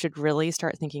like, you should really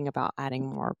start thinking about adding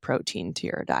more protein to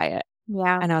your diet.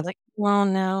 Yeah. And I was like, well,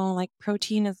 no, like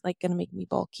protein is like going to make me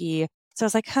bulky. So I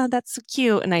was like, huh, that's so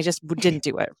cute. And I just didn't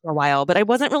do it for a while, but I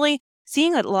wasn't really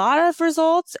seeing a lot of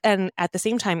results. And at the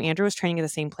same time, Andrew was training at the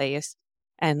same place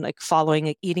and like following,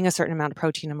 like eating a certain amount of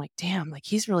protein. I'm like, damn, like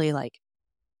he's really like,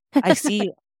 I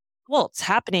see, well, it's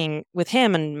happening with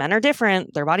him, and men are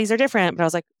different. Their bodies are different. But I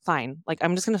was like, fine, like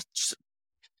I'm just going to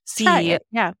see.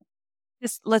 Yeah.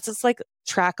 Let's just like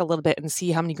track a little bit and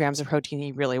see how many grams of protein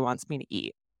he really wants me to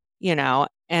eat,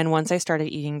 And once I started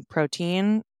eating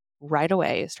protein right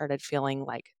away, started feeling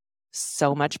like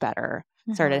so much better,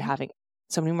 started having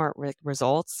so many more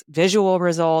results, visual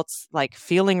results, like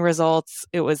feeling results.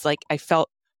 It was like, I felt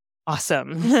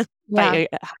awesome by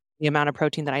the amount of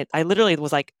protein that I literally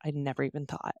was like, I never even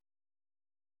thought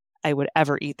I would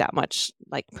ever eat that much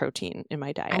like protein in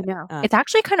my diet. I know. It's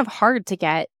actually kind of hard to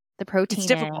get the protein. It's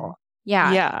difficult.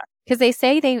 Yeah. Because they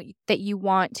say that you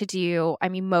want to do, I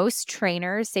mean, most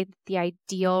trainers say that the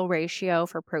ideal ratio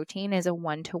for protein is a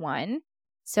 1-to-1.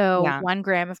 So 1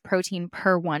 gram of protein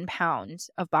per 1 pound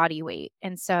of body weight.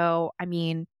 And so, I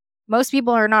mean, most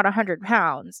people are not 100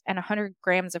 pounds, and 100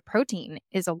 grams of protein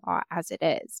is a lot as it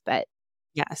is. But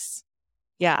yes.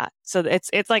 Yeah. So it's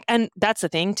like, and that's the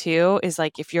thing too, is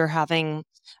like if you're having,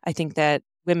 I think that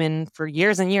women for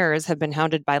years and years have been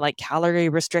hounded by like calorie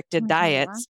restricted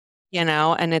diets,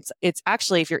 and it's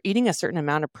actually, if you're eating a certain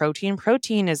amount of protein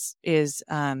is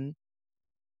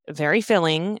very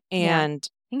filling, and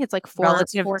I think it's like 4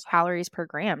 calories per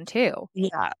gram too.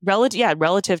 Yeah.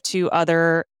 Relative to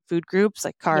other food groups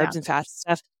like carbs and fast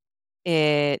stuff,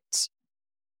 it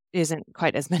isn't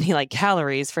quite as many like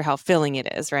calories for how filling it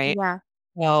is, right? Yeah.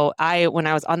 So when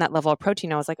I was on that level of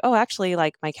protein, I was like, oh, actually,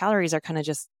 like my calories are kind of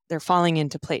just, they're falling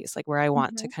into place, like where I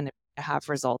want to kind of have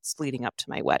results leading up to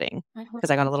my wedding, because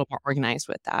I got a little more organized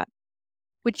with that.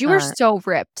 Which you were so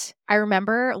ripped. I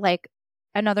remember like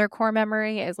another core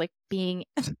memory is like being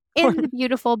in the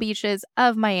beautiful beaches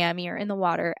of Miami, or in the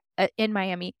water in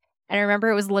Miami. And I remember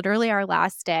it was literally our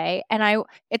last day. And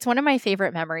it's one of my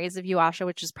favorite memories of you, Asha,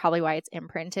 which is probably why it's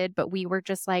imprinted. But we were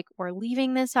just like, we're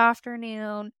leaving this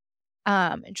afternoon.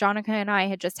 Jonica and I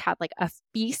had just had like a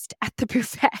feast at the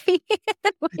buffet.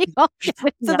 And we all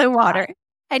went to the water.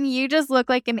 And you just look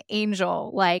like an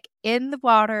angel, like in the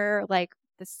water, like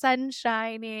the sun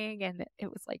shining, and it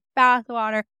was like bath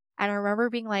water. And I remember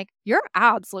being like, your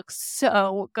abs look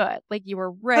so good. Like you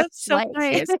were ripped. That's so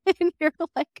nice. And you're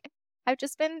like, I've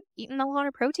just been eating a lot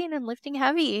of protein and lifting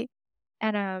heavy.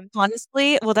 And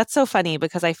honestly, well, that's so funny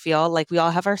because I feel like we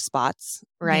all have our spots,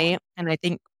 right? And I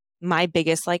think my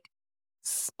biggest like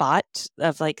spot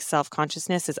of like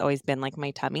self-consciousness has always been like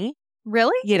my tummy.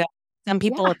 Really? Some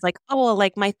people it's like, oh,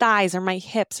 like my thighs or my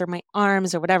hips or my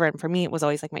arms or whatever. And for me, it was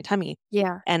always like my tummy.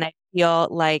 Yeah. And I feel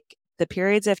like the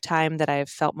periods of time that I've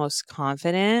felt most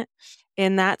confident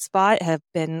in that spot have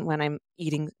been when I'm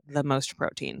eating the most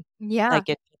protein. Yeah.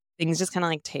 Like things just kind of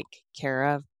like take care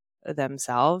of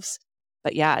themselves.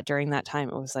 But yeah, during that time,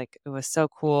 it was so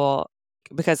cool,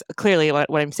 because clearly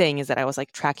what I'm saying is that I was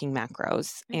like tracking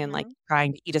macros and like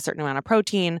trying to eat a certain amount of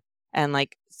protein and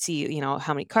like see,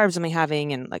 how many carbs am I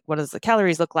having and like what does the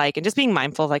calories look like, and just being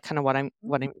mindful of like kind of what I'm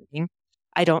eating.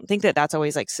 I don't think that that's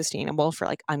always like sustainable for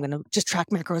like, I'm going to just track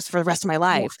macros for the rest of my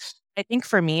life. I think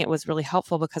for me, it was really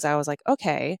helpful because I was like,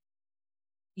 okay,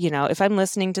 if I'm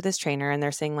listening to this trainer and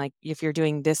they're saying like, if you're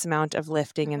doing this amount of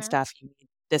lifting and Mhm. stuff, you need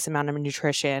this amount of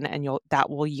nutrition and that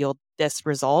will yield this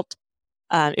result.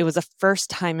 It was the first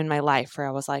time in my life where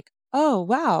I was like, oh,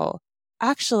 wow.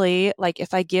 Actually, like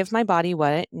if I give my body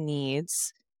what it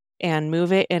needs and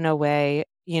move it in a way,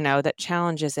 that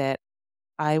challenges it,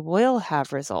 I will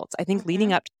have results. I think leading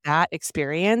Mhm. up to that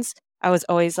experience, I was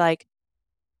always like,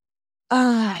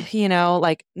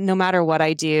 like no matter what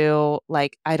I do,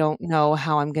 like I don't know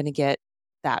how I'm going to get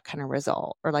that kind of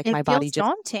result, or like It my body feels just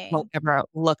won't daunting. ever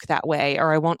look that way,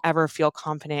 or I won't ever feel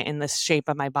confident in the shape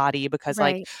of my body because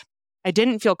like Right. I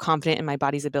didn't feel confident in my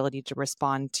body's ability to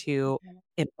respond to Mhm.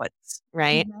 inputs,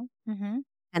 right? Mhm. Mhm.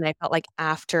 And I felt like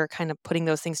after kind of putting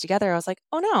those things together, I was like,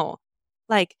 "Oh no.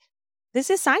 Like this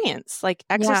is science. Like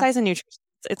Yeah. exercise and nutrition.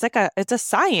 It's a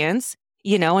science,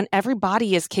 and every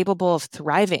body is capable of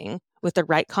thriving with the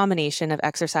right combination of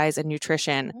exercise and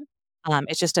nutrition. Mhm.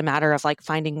 It's just a matter of like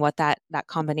finding what that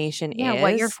combination Yeah,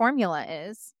 what your is. formula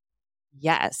is.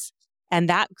 Yes. And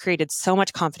that created so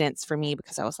much confidence for me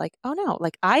because I was like, oh no,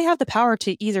 like I have the power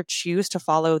to either choose to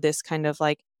follow this kind of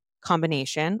like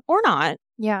combination or not,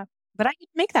 Yeah. but I can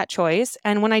make that choice.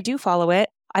 And when I do follow it,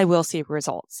 I will see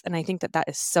results. And I think that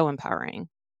is so empowering.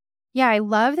 Yeah, I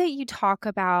love that you talk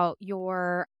about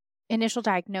your initial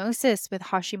diagnosis with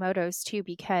Hashimoto's too,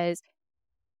 because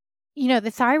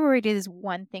the thyroid is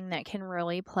one thing that can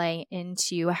really play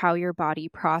into how your body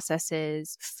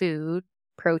processes food,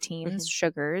 proteins, Mhm.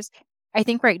 sugars. I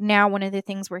think right now, one of the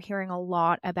things we're hearing a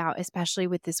lot about, especially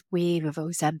with this wave of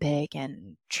Ozempic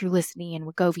and Trulicity and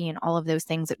Wegovy and all of those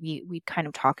things that we kind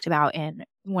of talked about in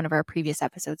one of our previous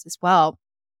episodes as well,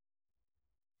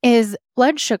 is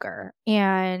blood sugar.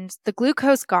 And the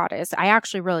glucose goddess, I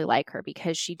actually really like her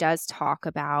because she does talk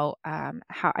about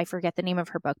how, I forget the name of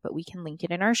her book, but we can link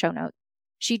it in our show notes.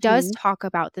 She does Mhm. talk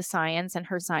about the science, and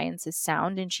her science is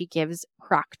sound, and she gives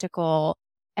practical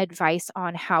advice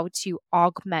on how to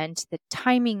augment the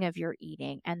timing of your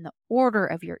eating and the order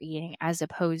of your eating as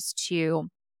opposed to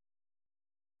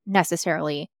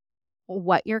necessarily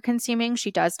what you're consuming.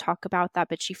 She does talk about that,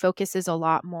 but she focuses a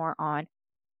lot more on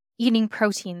eating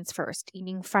proteins first,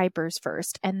 eating fibers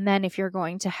first. And then if you're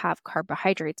going to have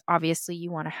carbohydrates, obviously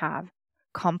you want to have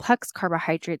complex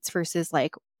carbohydrates versus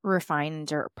like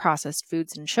refined or processed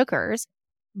foods and sugars.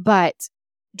 But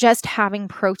just having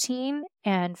protein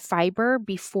and fiber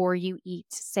before you eat,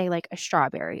 say, like a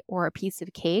strawberry or a piece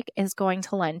of cake, is going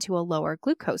to lend to a lower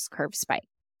glucose curve spike.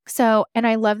 So, and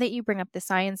I love that you bring up the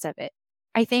science of it.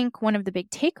 I think one of the big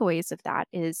takeaways of that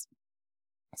is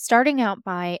starting out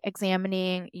by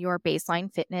examining your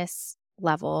baseline fitness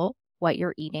level, what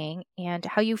you're eating, and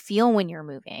how you feel when you're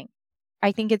moving.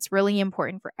 I think it's really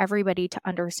important for everybody to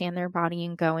understand their body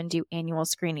and go and do annual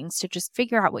screenings to just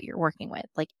figure out what you're working with.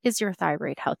 Like, is your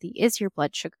thyroid healthy? Is your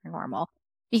blood sugar normal?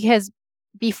 Because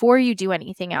before you do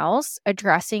anything else,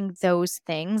 addressing those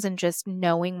things and just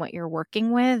knowing what you're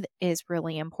working with is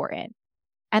really important.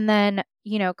 And then,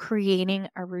 creating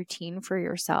a routine for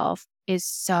yourself is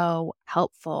so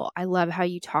helpful. I love how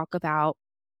you talk about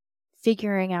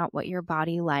figuring out what your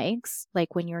body likes,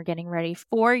 like when you're getting ready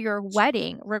for your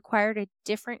wedding, required a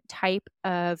different type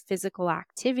of physical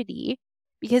activity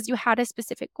because you had a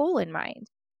specific goal in mind.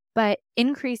 But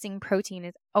increasing protein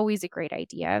is always a great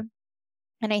idea.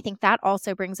 And I think that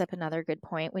also brings up another good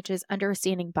point, which is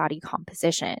understanding body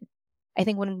composition. I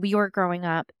think when we were growing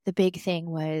up, the big thing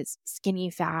was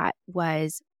skinny fat,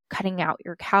 was cutting out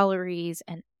your calories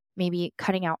and maybe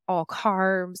cutting out all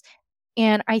carbs.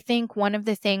 And I think one of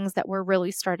the things that we're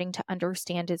really starting to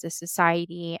understand as a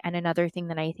society, and another thing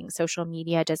that I think social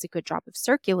media does a good job of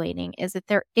circulating, is that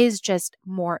there is just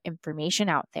more information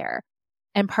out there.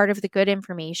 And part of the good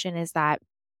information is that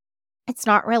it's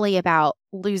not really about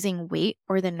losing weight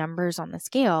or the numbers on the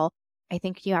scale. I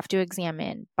think you have to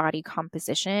examine body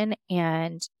composition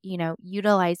and,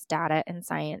 utilize data and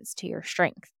science to your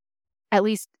strength. At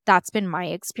least that's been my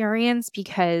experience,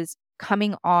 because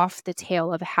coming off the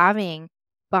tail of having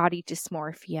body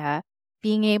dysmorphia,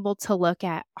 being able to look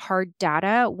at hard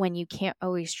data when you can't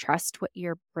always trust what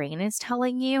your brain is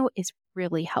telling you is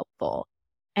really helpful.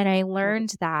 And I Right.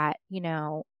 learned that,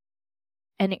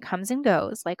 and it comes and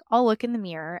goes. Like, I'll look in the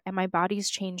mirror and my body's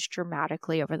changed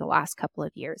dramatically over the last couple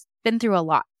of years. Been through a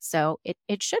lot. So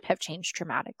it should have changed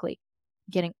dramatically.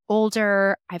 Getting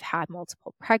older, I've had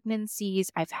multiple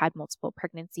pregnancies, I've had multiple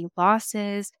pregnancy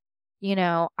losses.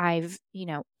 I've,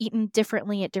 eaten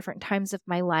differently at different times of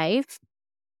my life.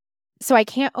 So I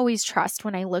can't always trust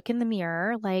when I look in the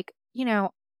mirror, like,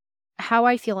 how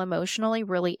I feel emotionally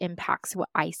really impacts what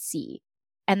I see.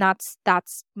 And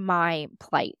that's my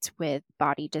plight with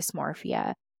body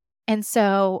dysmorphia. And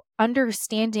so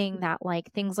understanding that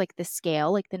like things like the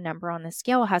scale, like the number on the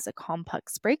scale has a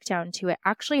complex breakdown to it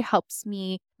actually helps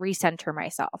me recenter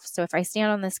myself. So if I stand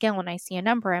on the scale and I see a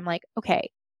number, I'm like, okay,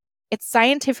 it's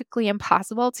scientifically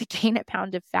impossible to gain a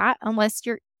pound of fat unless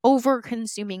you're over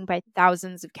consuming by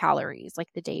thousands of calories like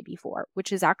the day before,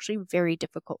 which is actually very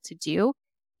difficult to do,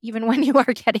 even when you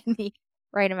are getting the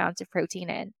right amount of protein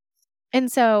in. And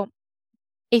so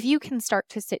if you can start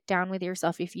to sit down with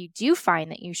yourself, if you do find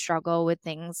that you struggle with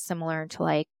things similar to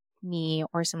like me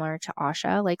or similar to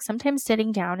Asha, like sometimes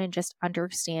sitting down and just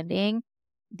understanding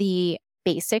the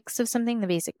basics of something, the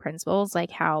basic principles,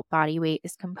 like how body weight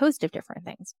is composed of different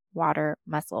things, water,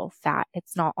 muscle, fat.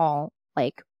 It's not all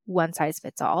like one size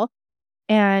fits all.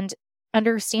 And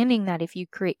understanding that if you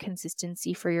create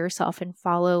consistency for yourself and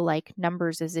follow like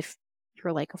numbers as if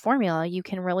you're like a formula, you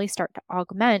can really start to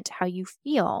augment how you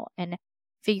feel and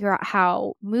figure out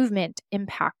how movement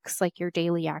impacts like your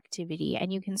daily activity.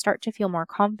 And you can start to feel more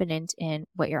confident in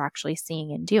what you're actually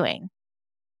seeing and doing.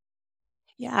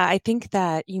 Yeah, I think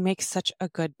that you make such a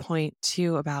good point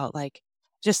too about like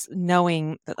just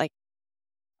knowing that like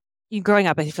you growing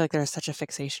up, I feel like there's such a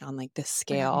fixation on like this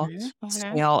scale,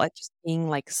 like just being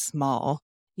like small,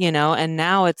 and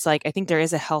now it's like I think there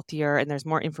is a healthier and there's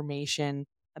more information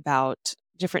about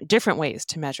different ways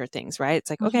to measure things, right? It's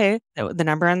like, okay, the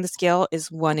number on the scale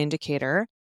is one indicator.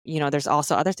 There's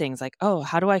also other things like, oh,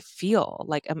 how do I feel?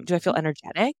 Like, do I feel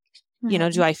energetic?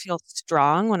 Do I feel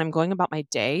strong when I'm going about my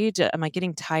day? Am I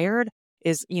getting tired?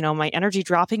 Is, my energy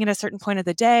dropping at a certain point of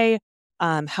the day?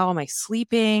 How am I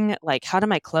sleeping? Like, how do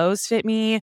my clothes fit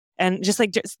me? And just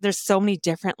like, there's so many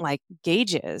different like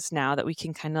gauges now that we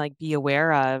can kind of like be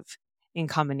aware of in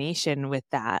combination with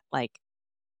that, like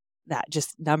that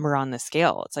just number on the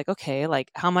scale. It's like, okay, like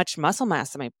how much muscle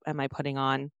mass am I putting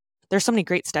on? There's so many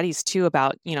great studies too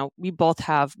about, we both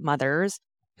have mothers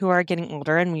who are getting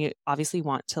older and we obviously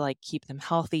want to like keep them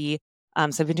healthy.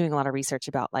 So I've been doing a lot of research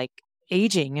about like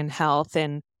aging and health,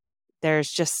 and there's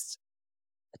just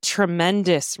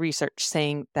tremendous research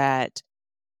saying that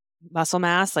muscle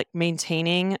mass, like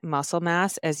maintaining muscle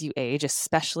mass as you age,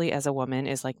 especially as a woman,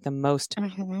 is like the most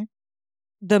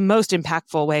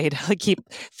impactful way to like, keep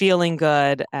feeling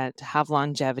good and to have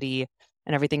longevity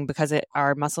and everything, because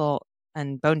our muscle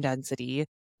and bone density,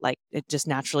 like it just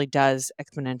naturally does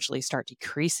exponentially start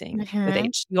decreasing with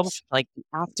age. You almost like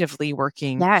actively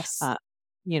working,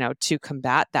 to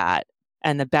combat that.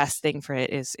 And the best thing for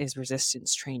it is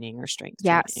resistance training or strength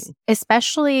training.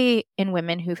 Especially in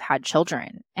women who've had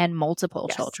children and multiple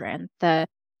children.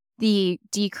 The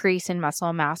decrease in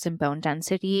muscle mass and bone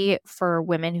density for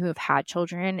women who have had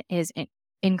children is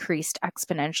increased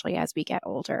exponentially as we get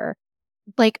older.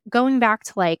 Like going back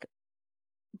to like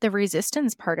the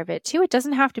resistance part of it too, it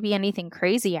doesn't have to be anything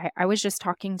crazy. I was just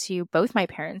talking to both my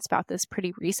parents about this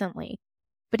pretty recently,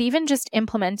 but even just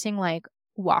implementing like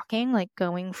walking, like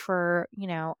going for,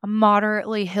 a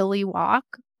moderately hilly walk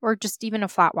or just even a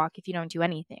flat walk if you don't do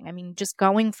anything. I mean, just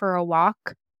going for a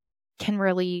walk can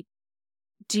really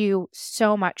do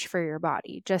so much for your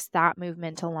body, just that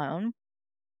movement alone.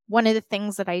 One of the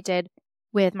things that I did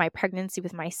with my pregnancy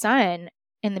with my son,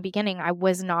 in the beginning, I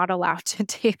was not allowed to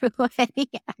do any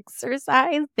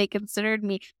exercise. They considered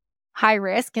me high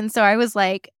risk. And so I was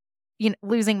like,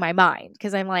 losing my mind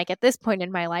because I'm like, at this point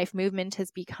in my life, movement has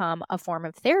become a form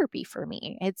of therapy for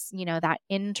me. It's, that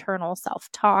internal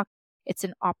self-talk. It's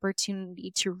an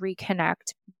opportunity to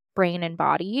reconnect brain and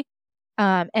body.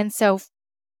 And so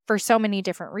for so many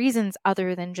different reasons,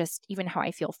 other than just even how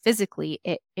I feel physically,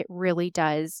 it really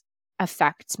does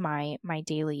affect my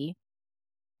daily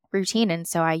routine. And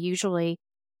so I usually,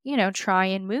 try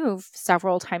and move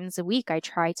several times a week. I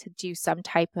try to do some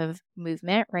type of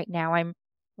movement. Right now, I'm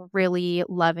really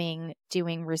loving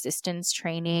doing resistance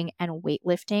training and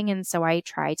weightlifting. And so I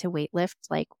try to weightlift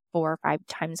like 4 or 5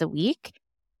 times a week.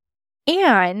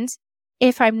 And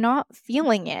if I'm not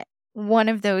feeling it one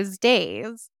of those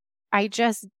days, I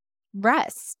just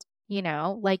rest,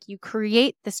 like you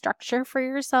create the structure for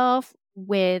yourself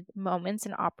with moments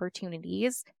and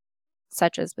opportunities,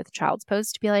 such as with child's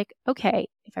pose, to be like, okay,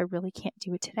 if I really can't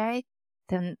do it today,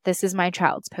 then this is my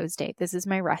child's pose day. This is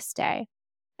my rest day.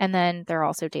 And then there are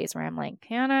also days where I'm like,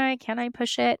 can I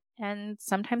push it? And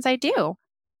sometimes I do.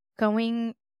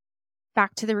 Going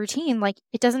back to the routine, like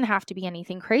it doesn't have to be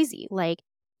anything crazy. Like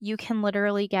you can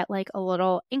literally get like a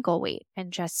little ankle weight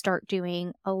and just start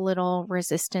doing a little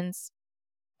resistance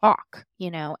walk,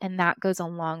 and that goes a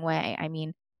long way. I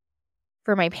mean,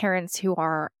 for my parents who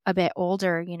are a bit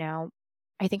older,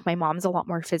 I think my mom's a lot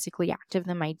more physically active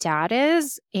than my dad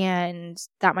is. And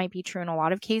that might be true in a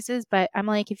lot of cases. But I'm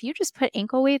like, if you just put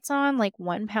ankle weights on, like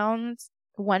 1 pound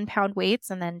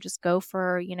weights, and then just go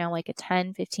for, like a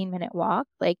 10, 15-minute walk,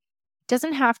 like it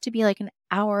doesn't have to be like an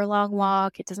hour-long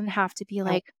walk. It doesn't have to be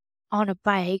like on a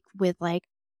bike with like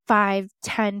 5,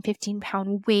 10,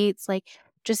 15-pound weights. Like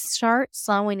just start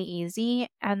slow and easy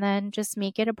and then just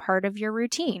make it a part of your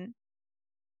routine.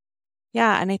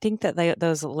 Yeah. And I think that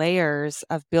those layers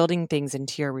of building things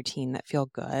into your routine that feel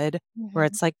good, where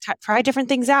it's like, try different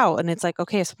things out. And it's like,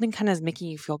 okay, if something kind of is making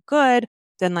you feel good,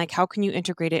 then like, how can you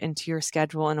integrate it into your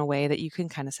schedule in a way that you can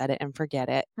kind of set it and forget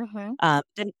it?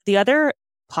 Then the other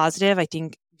positive, I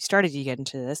think we started to get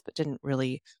into this, but didn't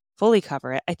really fully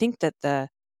cover it. I think that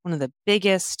one of the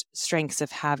biggest strengths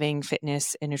of having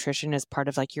fitness and nutrition as part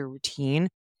of like your routine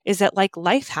is that like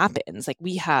life happens. Like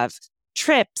we have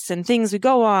trips and things we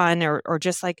go on, or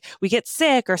just like we get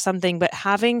sick or something, but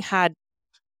having had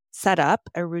set up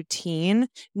a routine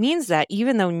means that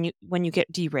even though when you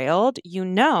get derailed,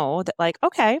 that like,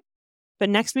 okay, but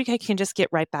next week I can just get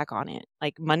right back on it.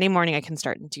 Like Monday morning, I can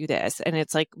start and do this. And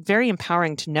it's like very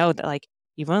empowering to know that like,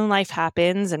 even when life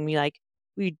happens and we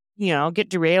get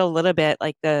derailed a little bit,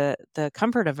 like the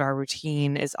comfort of our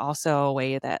routine is also a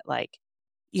way that like,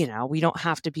 we don't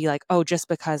have to be like, oh, just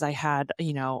because I had,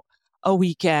 a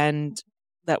weekend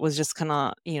that was just kind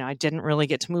of, I didn't really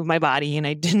get to move my body and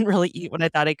I didn't really eat what I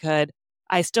thought I could.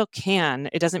 I still can.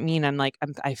 It doesn't mean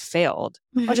I failed.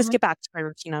 I'll just get back to my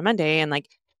routine on Monday. And like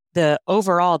the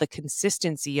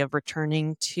consistency of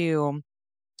returning to,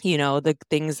 the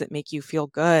things that make you feel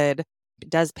good, it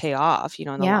does pay off, in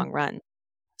the long run.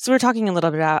 So we're talking a little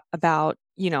bit about,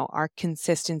 our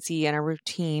consistency and our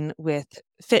routine with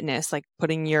fitness, like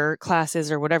putting your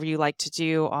classes or whatever you like to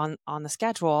do on the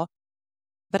schedule.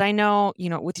 But I know,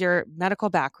 with your medical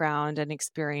background and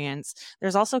experience,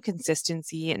 there's also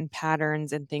consistency and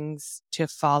patterns and things to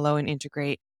follow and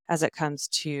integrate as it comes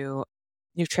to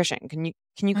nutrition. Can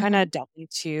you kind of delve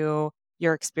into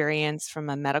your experience from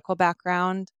a medical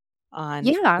background on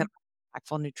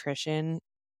impactful nutrition?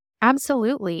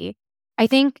 Absolutely. I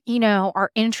think,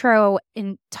 our intro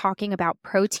in talking about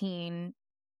protein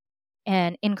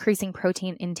and increasing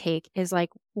protein intake is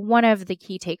like one of the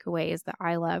key takeaways that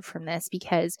I love from this,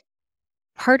 because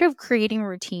part of creating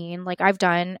routine, like I've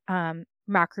done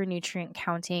macronutrient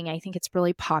counting. I think it's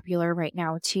really popular right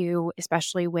now too,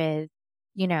 especially with,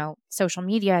 social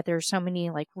media. There's so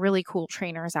many like really cool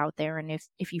trainers out there. And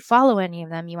if you follow any of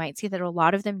them, you might see that a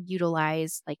lot of them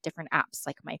utilize like different apps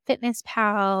like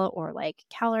MyFitnessPal or like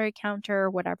Calorie Counter,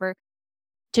 whatever,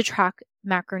 to track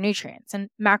macronutrients. And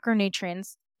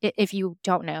macronutrients, if you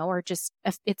don't know, or just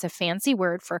it's a fancy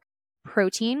word for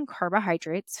protein,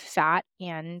 carbohydrates, fat,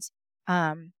 and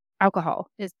alcohol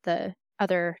is the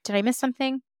other. Did I miss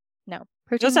something? No.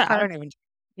 Protein, I don't even.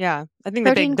 Yeah, I think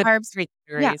protein, the carbs, 3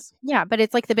 categories. Yeah, but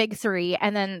it's like the big 3,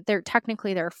 and then there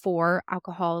are 4.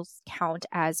 Alcohols count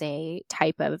as a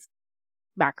type of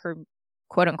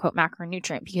quote unquote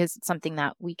macronutrient because it's something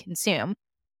that we consume.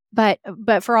 But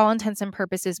for all intents and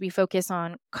purposes, we focus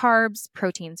on carbs,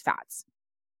 proteins, fats.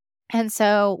 And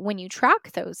so when you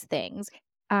track those things,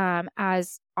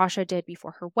 as Asha did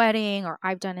before her wedding, or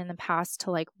I've done in the past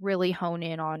to like really hone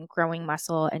in on growing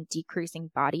muscle and decreasing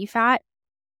body fat,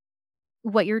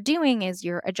 what you're doing is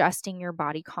you're adjusting your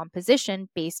body composition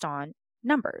based on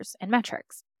numbers and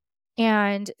metrics.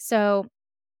 And so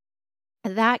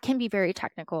that can be very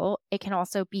technical. It can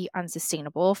also be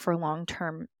unsustainable for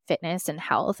long-term fitness and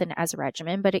health and as a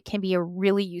regimen, but it can be a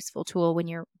really useful tool when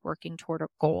you're working toward a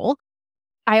goal.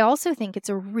 I also think it's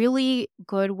a really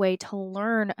good way to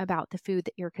learn about the food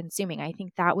that you're consuming. I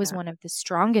think that was one of the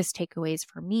strongest takeaways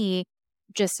for me,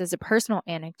 just as a personal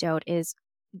anecdote, is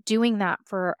doing that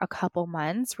for a couple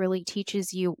months really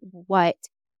teaches you what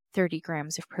 30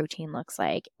 grams of protein looks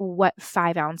like, what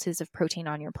 5 ounces of protein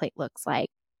on your plate looks like,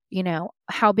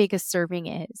 how big a serving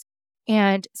is.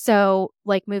 And so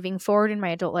like moving forward in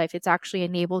my adult life, it's actually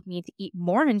enabled me to eat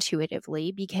more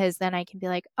intuitively, because then I can be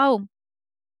like, oh,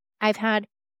 I've had,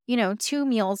 2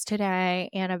 meals today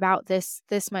and about this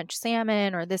much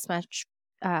salmon or this much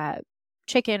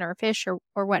chicken or fish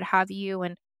or what have you.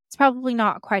 And it's probably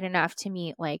not quite enough to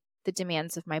meet like the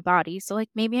demands of my body. So like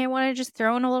maybe I want to just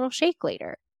throw in a little shake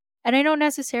later. And I don't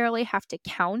necessarily have to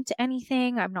count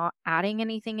anything. I'm not adding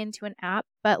anything into an app,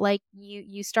 but like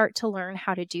you start to learn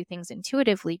how to do things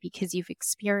intuitively because you've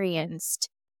experienced,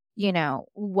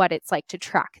 what it's like to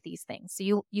track these things.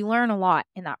 So you learn a lot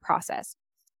in that process.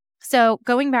 So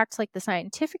going back to like the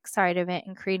scientific side of it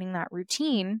and creating that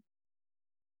routine,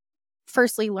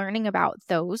 firstly, learning about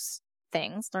those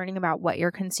things, learning about what you're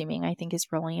consuming, I think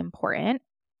is really important.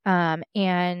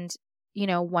 And,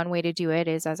 one way to do it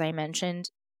is, as I mentioned,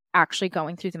 actually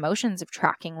going through the motions of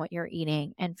tracking what you're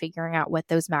eating and figuring out what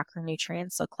those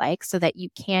macronutrients look like so that you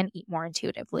can eat more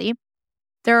intuitively.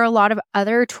 There are a lot of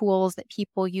other tools that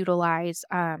people utilize.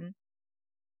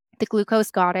 The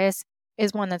Glucose Goddess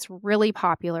is one that's really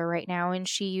popular right now, and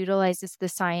she utilizes the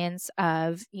science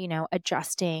of,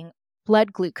 adjusting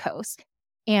blood glucose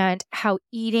and how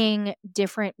eating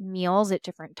different meals at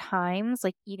different times,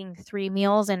 like eating 3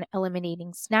 meals and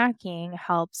eliminating snacking,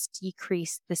 helps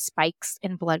decrease the spikes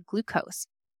in blood glucose,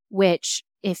 which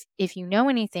if you know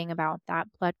anything about that,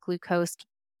 blood glucose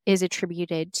is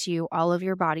attributed to all of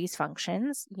your body's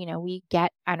functions. We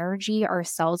get energy, our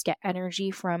cells get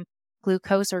energy from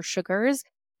glucose or sugars,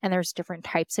 and there's different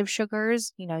types of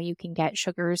sugars. You can get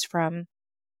sugars from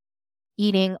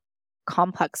eating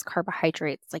complex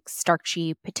carbohydrates like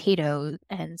starchy potatoes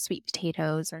and sweet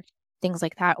potatoes or things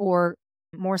like that, or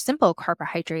more simple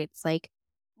carbohydrates like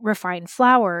refined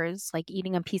flours, like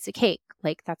eating a piece of cake.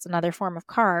 Like that's another form of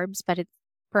carbs, but it's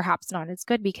perhaps not as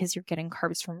good because you're getting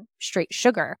carbs from straight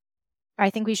sugar. I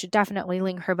think we should definitely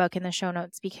link her book in the show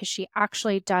notes because she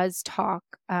actually does talk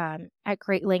at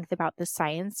great length about the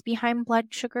science behind blood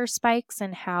sugar spikes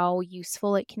and how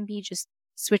useful it can be just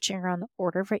switching around the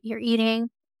order of what you're eating.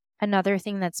 Another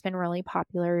thing that's been really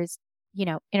popular is,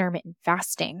 intermittent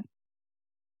fasting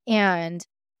and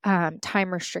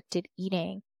time restricted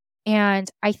eating. And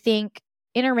I think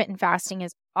intermittent fasting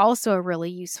is also a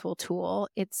really useful tool.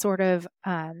 It's sort of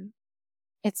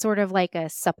like a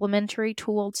supplementary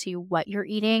tool to what you're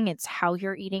eating. It's how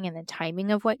you're eating and the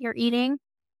timing of what you're eating.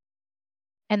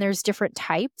 And there's different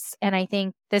types. And I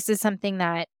think this is something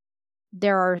that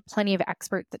there are plenty of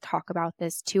experts that talk about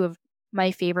this. Two of my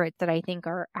favorites that I think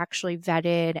are actually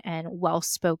vetted and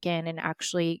well-spoken and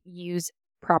actually use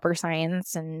proper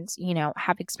science and,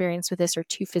 have experience with this are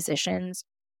two physicians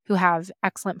who have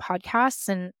excellent podcasts,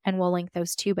 and we'll link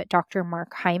those too. But Dr.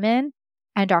 Mark Hyman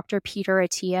and Dr. Peter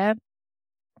Attia,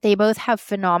 they both have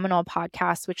phenomenal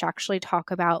podcasts, which actually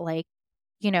talk about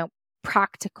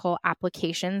practical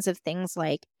applications of things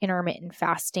like intermittent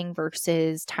fasting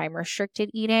versus time restricted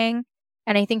eating.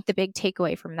 And I think the big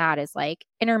takeaway from that is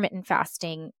intermittent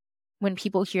fasting, when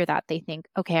people hear that, they think,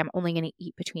 okay, I'm only going to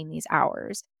eat between these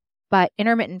hours. But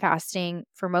intermittent fasting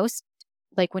for most,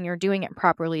 when you're doing it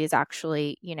properly, is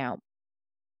actually,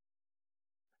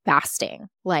 fasting,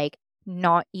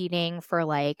 not eating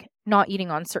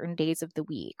on certain days of the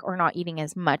week or not eating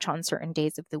as much on certain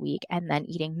days of the week and then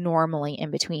eating normally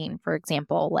in between. For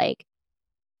example,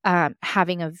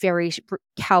 having a very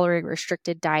calorie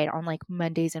restricted diet on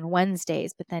Mondays and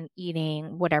Wednesdays, but then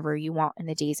eating whatever you want in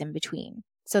the days in between.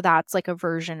 So that's a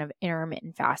version of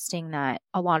intermittent fasting that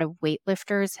a lot of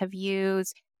weightlifters have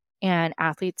used and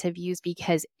athletes have used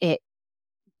because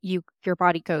your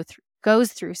body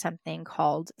goes through something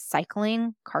called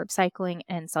cycling, carb cycling,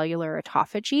 and cellular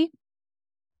autophagy.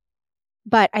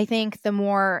 But I think the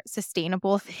more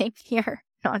sustainable thing here,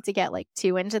 not to get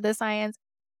too into the science,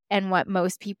 and what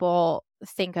most people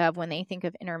think of when they think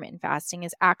of intermittent fasting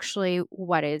is actually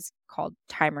what is called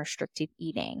time restricted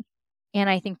eating. And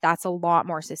I think that's a lot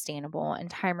more sustainable. And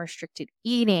time restricted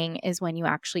eating is when you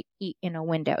actually eat in a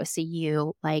window. So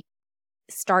you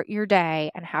start your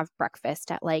day and have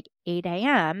breakfast at 8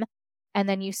 a.m. and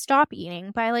then you stop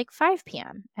eating by 5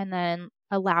 p.m. and then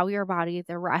allow your body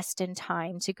the rest and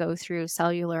time to go through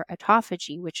cellular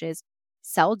autophagy, which is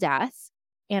cell death.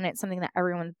 And it's something that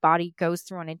everyone's body goes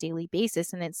through on a daily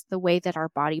basis. And it's the way that our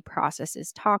body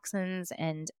processes toxins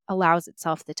and allows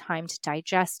itself the time to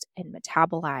digest and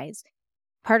metabolize.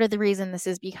 Part of the reason this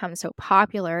has become so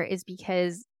popular is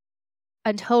because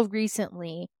until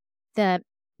recently,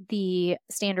 the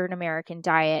standard American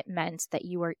diet meant that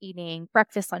you were eating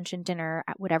breakfast, lunch, and dinner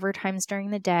at whatever times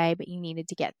during the day, but you needed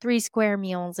to get 3 square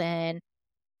meals in.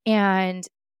 And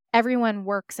everyone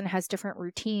works and has different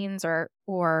routines,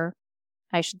 or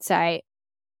I should say,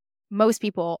 most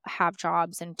people have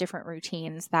jobs and different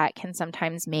routines that can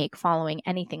sometimes make following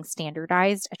anything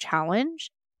standardized a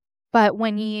challenge. But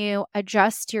when you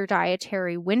adjust your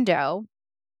dietary window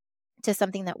to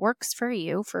something that works for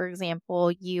you, for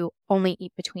example, you only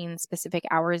eat between specific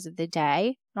hours of the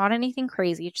day, not anything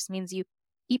crazy. It just means you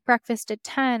eat breakfast at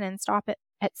 10 and stop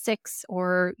at 6,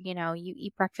 or, you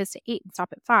eat breakfast at 8 and stop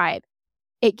at 5.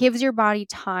 It gives your body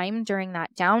time during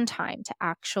that downtime to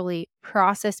actually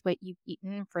process what you've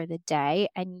eaten for the day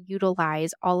and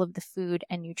utilize all of the food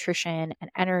and nutrition and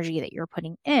energy that you're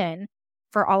putting in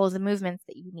for all of the movements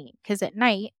that you need. Because at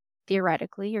night,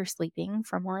 theoretically, you're sleeping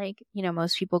from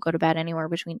most people go to bed anywhere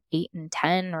between 8 and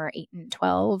 10 or 8 and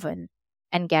 12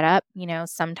 and get up,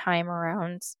 sometime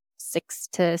around 6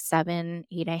 to 7,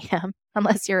 8 a.m.,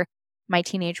 unless you're my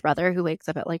teenage brother who wakes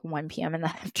up at like 1 p.m. in the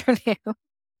afternoon.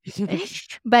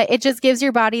 But it just gives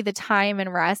your body the time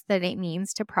and rest that it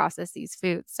needs to process these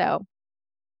foods. So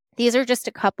these are just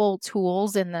a couple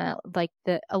tools in a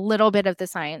little bit of the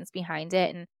science behind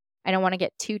it. And I don't want to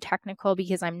get too technical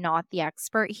because I'm not the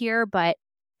expert here, but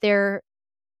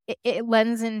it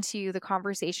lends into the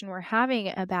conversation we're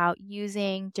having about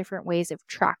using different ways of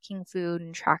tracking food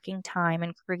and tracking time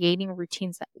and creating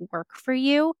routines that work for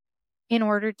you in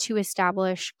order to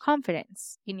establish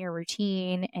confidence in your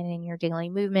routine and in your daily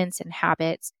movements and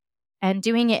habits, and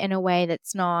doing it in a way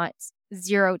that's not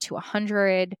 0 to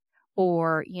 100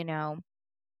 or,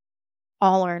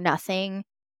 all or nothing,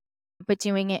 but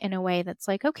doing it in a way that's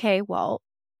like, okay, well,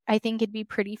 I think it'd be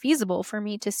pretty feasible for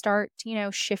me to start,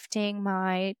 shifting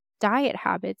my diet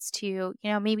habits to,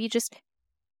 maybe just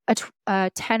a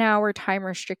 10-hour time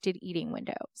restricted eating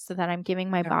window so that I'm giving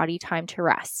my body time to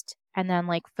rest, and then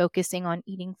like focusing on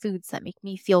eating foods that make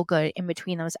me feel good in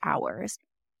between those hours,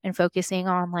 and focusing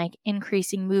on like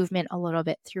increasing movement a little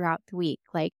bit throughout the week.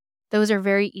 Like those are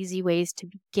very easy ways to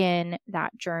begin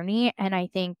that journey. And I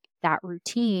think that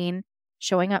routine,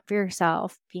 showing up for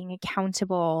yourself, being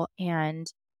accountable,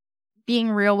 and being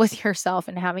real with yourself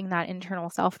and having that internal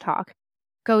self-talk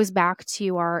goes back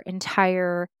to our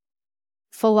entire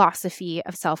philosophy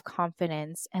of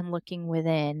self-confidence and looking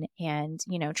within and,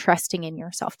 trusting in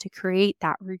yourself to create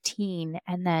that routine.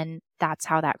 And then that's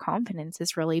how that confidence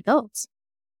is really built.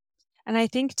 And I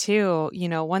think too,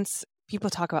 once people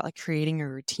talk about like creating a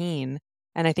routine,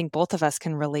 and I think both of us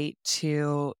can relate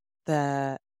to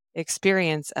the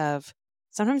experience of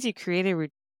sometimes you create a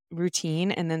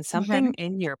routine and then something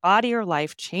in your body or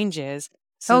life changes.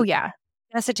 So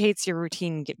necessitates your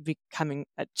routine becoming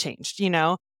changed,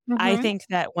 I think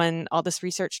that when all this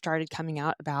research started coming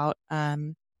out about,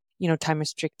 time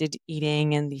restricted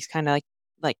eating and these kind of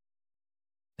like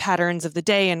patterns of the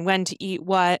day and when to eat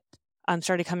what,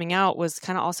 started coming out was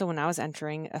kind of also when I was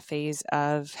entering a phase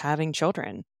of having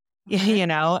children,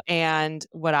 and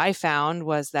what I found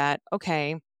was that,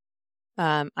 okay,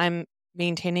 I'm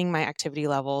maintaining my activity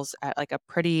levels at like a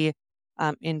pretty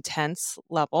intense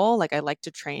level. Like I like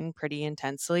to train pretty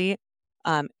intensely.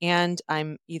 And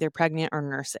I'm either pregnant or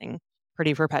nursing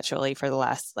pretty perpetually for the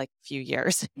last like few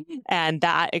years. And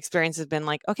that experience has been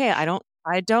like, okay, I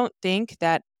don't think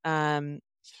that, time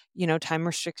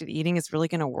restricted eating is really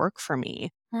going to work for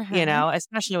me,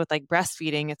 especially with like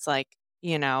breastfeeding. It's like,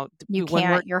 you when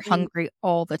can't, you're hungry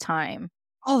all the time.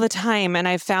 And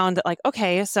I've found that like,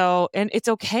 okay, so, and it's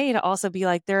okay to also be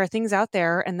like, there are things out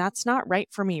there and that's not right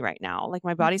for me right now. Like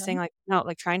my body's saying like, no,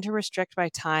 like trying to restrict my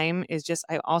time is just,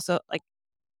 I also like,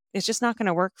 it's just not going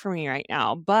to work for me right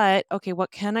now. But okay,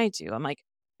 what can I do? I'm like,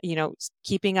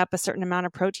 keeping up a certain amount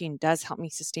of protein does help me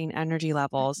sustain energy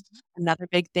levels. Another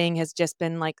big thing has just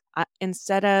been like,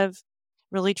 instead of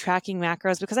really tracking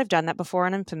macros, because I've done that before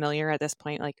and I'm familiar at this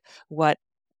point, like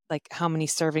how many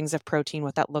servings of protein,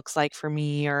 what that looks like for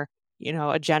me, or,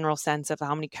 a general sense of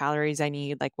how many calories I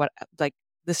need, like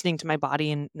listening to my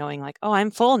body and knowing like, oh,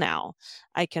 I'm full now.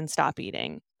 I can stop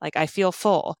eating. Like I feel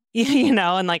full,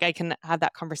 and like I can have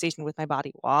that conversation with my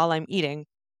body while I'm eating.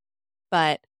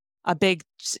 But a big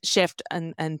shift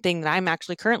and thing that I'm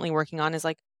actually currently working on is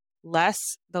like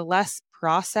the less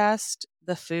processed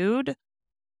the food,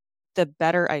 the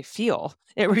better I feel.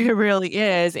 It really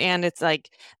is. And it's like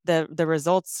the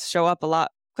results show up a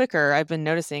lot quicker. I've been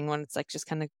noticing when it's like just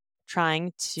kind of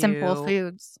trying to simple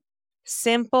foods,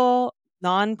 simple,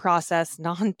 non-processed,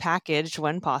 non-packaged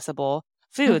when possible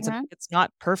foods. It's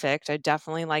not perfect. I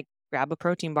definitely like grab a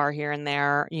protein bar here and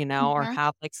there, or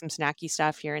have like some snacky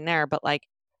stuff here and there, but like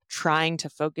trying to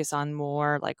focus on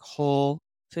more like whole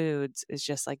foods is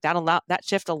just like that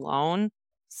shift alone.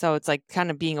 So it's like kind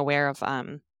of being aware of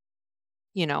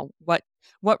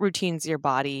what routines your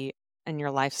body and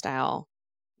your lifestyle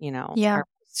are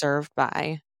served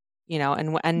by,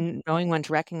 and knowing when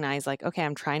to recognize like, okay,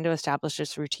 I'm trying to establish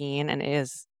this routine and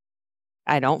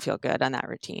I don't feel good on that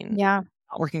routine, not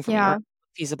working for me or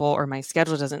feasible, or my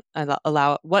schedule doesn't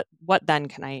allow it. What then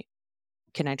can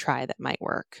I try that might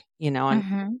work,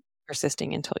 and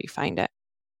persisting until you find it.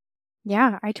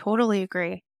 I totally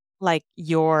agree. Like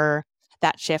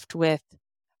that shift with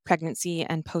pregnancy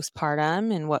and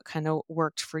postpartum and what kind of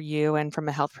worked for you, and from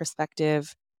a health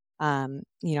perspective,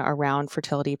 around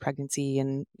fertility, pregnancy,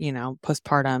 and,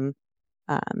 postpartum,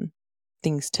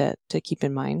 things to keep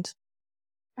in mind.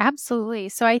 Absolutely.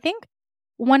 So I think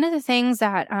one of the things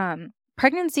that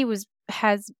pregnancy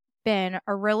has been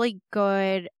a really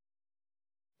good,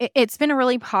 it's been a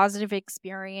really positive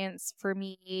experience for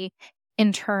me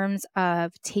in terms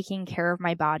of taking care of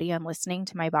my body and listening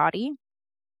to my body.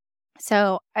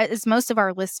 So as most of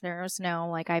our listeners know,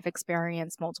 like I've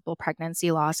experienced multiple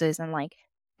pregnancy losses, and like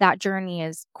that journey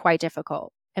is quite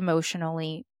difficult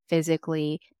emotionally,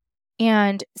 physically.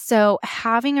 And so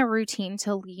having a routine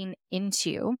to lean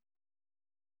into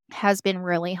has been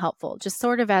really helpful, just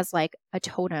sort of as like a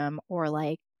totem or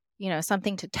like,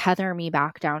 something to tether me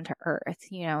back down to earth.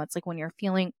 It's like when you're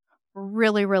feeling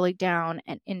really, really down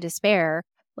and in despair,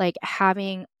 like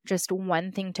having just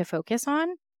one thing to focus on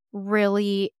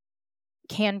really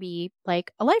can be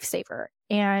like a lifesaver.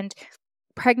 And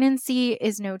pregnancy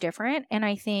is no different. And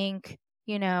I think,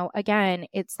 again,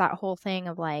 it's that whole thing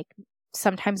of like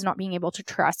sometimes not being able to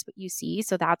trust what you see.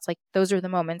 So that's like, those are the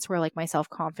moments where like my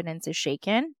self-confidence is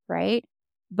shaken, right?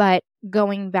 But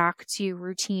going back to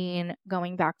routine,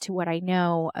 going back to what I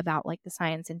know about like the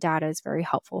science and data is very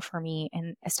helpful for me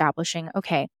in establishing,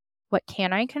 okay, what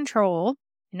can I control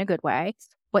in a good way?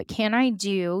 What can I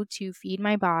do to feed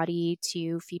my body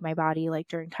like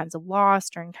during times of loss,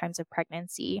 during times of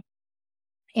pregnancy?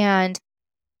 And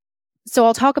so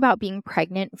I'll talk about being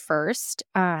pregnant first.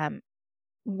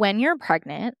 When you're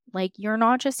pregnant, like you're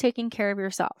not just taking care of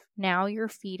yourself. Now you're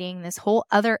feeding this whole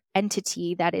other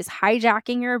entity that is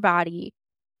hijacking your body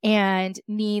and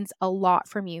needs a lot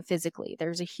from you physically.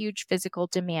 There's a huge physical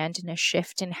demand and a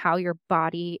shift in how your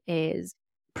body is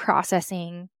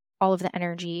processing all of the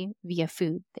energy via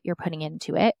food that you're putting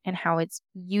into it and how it's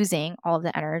using all of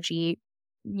the energy,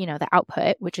 the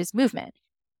output, which is movement.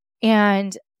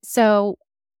 And so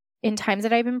in times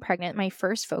that I've been pregnant, my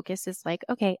first focus is like,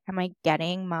 okay, am I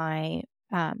getting my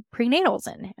prenatals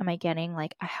in? Am I getting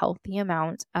like a healthy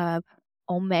amount of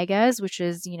omegas, which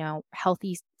is,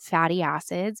 healthy fatty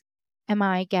acids? Am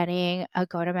I getting a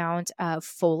good amount of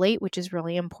folate, which is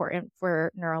really important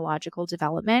for neurological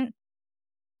development?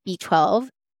 B12.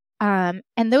 And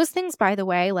those things, by the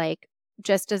way, like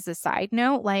just as a side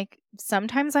note, like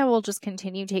sometimes I will just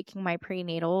continue taking my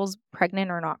prenatals,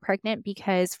 pregnant or not pregnant,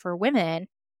 because for women,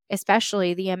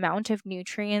 especially, the amount of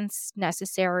nutrients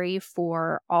necessary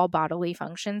for all bodily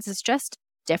functions is just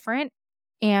different.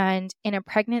 And in a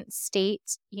pregnant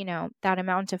state, that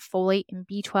amount of folate and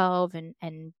B12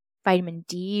 and vitamin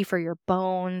D for your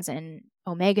bones and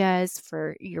omegas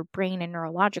for your brain and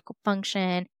neurological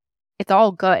function, it's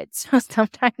all good. So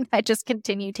sometimes I just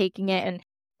continue taking it, and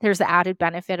there's the added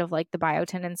benefit of like the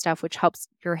biotin and stuff, which helps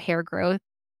your hair growth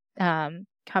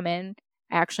come in.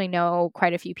 I actually know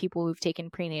quite a few people who've taken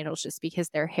prenatals just because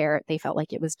their hair, they felt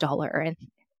like it was duller, and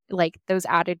like those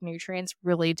added nutrients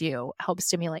really do help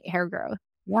stimulate hair growth.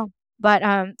 Yeah. But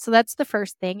so that's the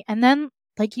first thing. And then,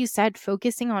 like you said,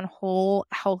 focusing on whole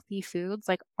healthy foods.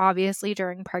 Like obviously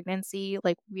during pregnancy,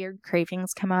 like weird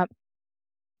cravings come up.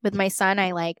 With my son,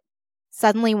 I like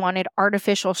suddenly wanted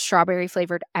artificial strawberry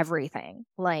flavored everything.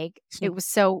 Like it was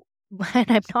so,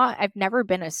 and I've never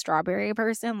been a strawberry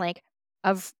person. Like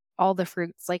of all the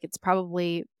fruits, like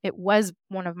it was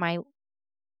one of my,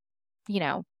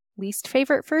 least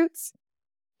favorite fruits.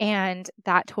 And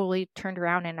that totally turned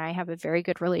around, and I have a very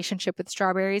good relationship with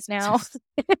strawberries now.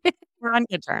 We're on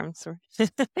good terms.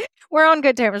 We're on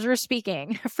good terms. We're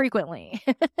speaking frequently.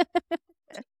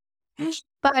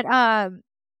 But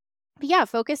yeah,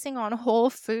 focusing on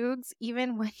whole foods,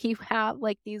 even when you have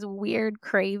like these weird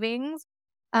cravings.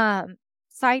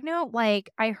 Side note, like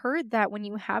I heard that when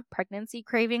you have pregnancy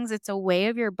cravings, it's a way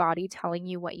of your body telling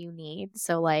you what you need.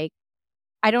 So like,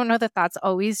 I don't know that that's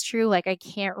always true. Like I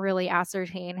can't really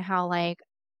ascertain how like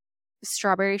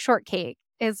strawberry shortcake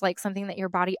is like something that your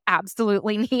body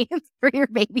absolutely needs for your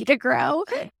baby to grow.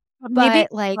 But Maybe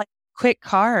like quick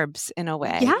carbs in a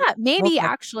way. yeah, maybe Well,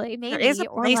 actually, there is maybe,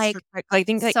 a or place like for quick, I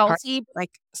think like salty. carbs are,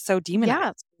 like so demonized.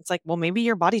 Yeah. It's like, well, maybe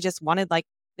your body just wanted like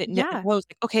it Yeah. knows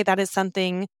like, okay, that is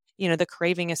something, the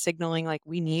craving is signaling like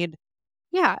we need.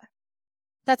 Yeah.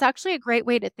 That's actually a great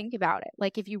way to think about it.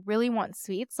 Like if you really want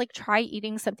sweets, like try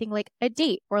eating something like a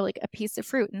date or like a piece of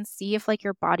fruit and see if like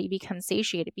your body becomes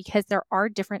satiated, because there are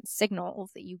different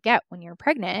signals that you get when you're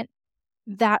pregnant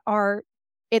that are,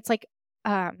 it's like,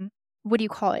 what do you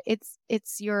call it?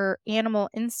 It's your animal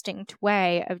instinct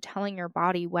way of telling your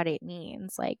body what it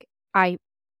needs. Like I,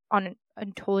 on a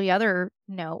totally other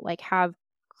note, like have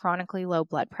chronically low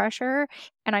blood pressure,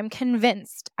 and I'm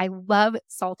convinced I love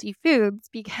salty foods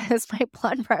because my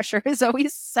blood pressure is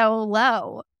always so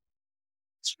low.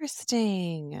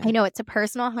 Interesting. I know it's a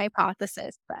personal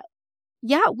hypothesis, but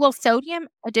yeah, well,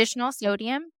 additional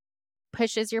sodium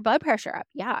pushes your blood pressure up.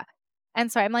 Yeah.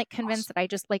 And so I'm like convinced that I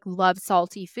just like love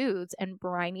salty foods and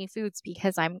briny foods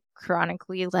because I'm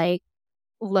chronically like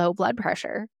low blood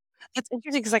pressure. It's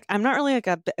interesting because like I'm not really like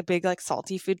a big like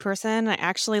salty food person. I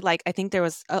actually like I think there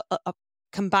was a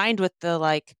combined with the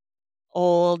like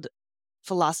old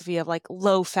philosophy of like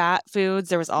low fat foods,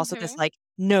 there was also this Hmm. like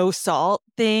no salt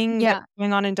thing that Yeah. was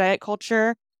going on in diet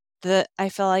culture that I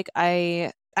feel like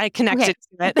I Okay. connected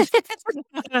to it.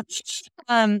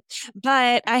 um,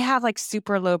 but I have like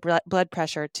super low blood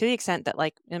pressure to the extent that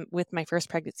like with my first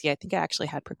pregnancy, I think I actually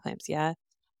had preeclampsia,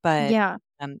 but Yeah.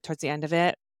 towards the end of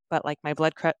it. But like my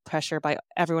blood pressure by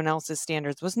everyone else's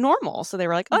standards was normal. So they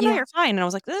were like, "Oh no, Yeah. you're fine." And I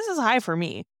was like, "This is high for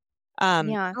me."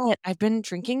 Yeah. But I've been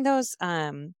drinking those,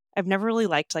 I've never really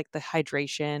liked, like, the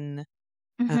hydration,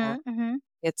 uh, Hmm. Hmm.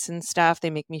 bits and stuff. They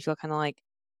make me feel kinda, like,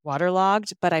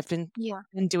 waterlogged, but I've Yeah.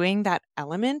 been doing that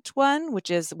Element one,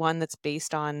 which is one that's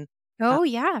based on a Oh,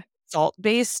 yeah.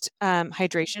 salt-based,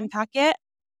 hydration Mhm. packet,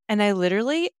 and I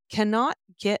literally cannot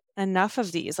get enough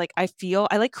of these. Like, I,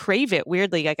 like, crave it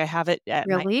weirdly, like, I have it at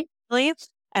my Really?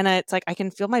 and it's like I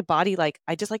can feel my body, like,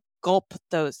 I just, like, gulp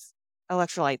those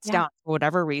electrolytes Yeah. down for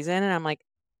whatever reason, and I'm like,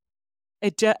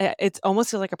 it's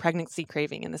almost feels like a pregnancy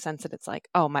craving in the sense that it's like,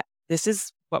 "Oh, my this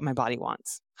is what my body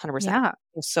wants, 100%." Yeah.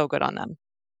 Feels so good on them.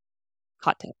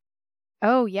 Hot tip.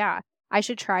 Oh, yeah. I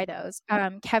should try those.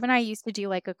 Kevin and I used to do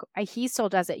like he still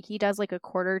does it. He does like a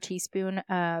quarter teaspoon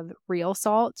of real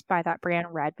salt by that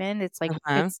brand Redmond.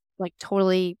 Uh-huh. It's like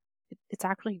totally, it's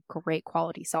actually great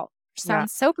quality salt. Yeah.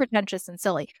 Sounds so pretentious and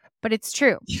silly, but it's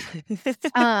true.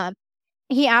 Um,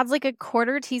 he adds like a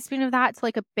quarter teaspoon of that to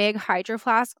like a big hydro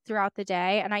flask throughout the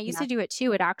day. And I used Yeah. to do it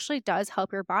too. It actually does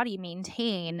help your body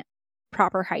maintain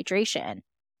proper hydration,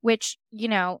 which,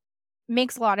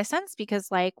 makes a lot of sense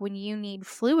because like when you need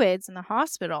fluids in the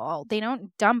hospital, they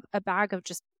don't dump a bag of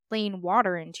just plain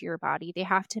water into your body. They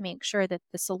have to make sure that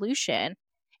the solution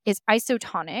is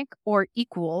isotonic or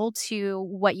equal to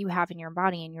what you have in your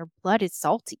body, and your blood is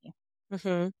salty.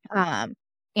 Mhm. Um,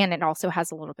 and it also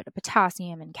has a little bit of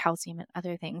potassium and calcium and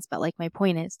other things. But like my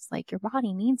point is like your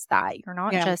body needs that. You're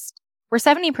not Yeah. just we're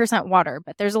 70% water,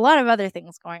 but there's a lot of other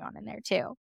things going on in there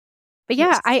too. But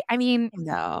yeah, It's I mean,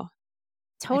 no.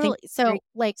 I think totally. it's So great.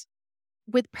 like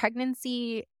with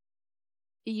pregnancy,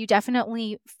 you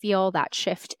definitely feel that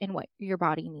shift in what your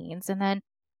body needs. And then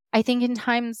I think in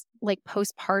times like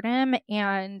postpartum,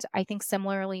 and I think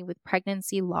similarly with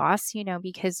pregnancy loss,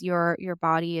 because your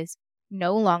body is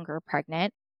no longer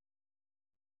pregnant.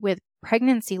 With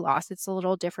pregnancy loss, it's a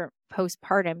little different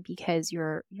postpartum because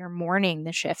you're mourning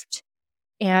the shift,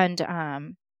 and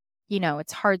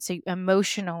it's hard. So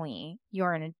emotionally,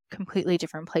 you're in a completely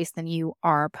different place than you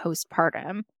are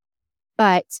postpartum.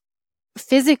 But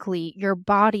physically, your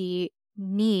body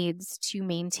needs to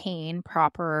maintain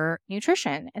proper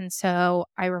nutrition. And so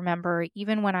I remember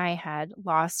even when I had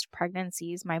lost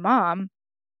pregnancies, my mom,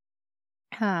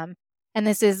 um, and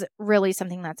this is really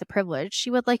something that's a privilege, she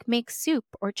would like make soup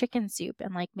or chicken soup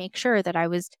and like make sure that I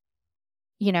was,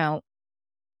 you know,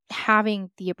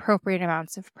 having the appropriate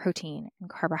amounts of protein and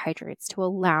carbohydrates to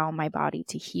allow my body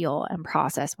to heal and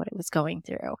process what it was going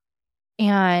through.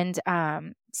 And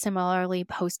similarly,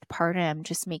 postpartum,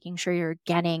 just making sure you're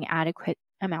getting adequate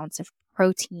amounts of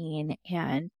protein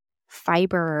and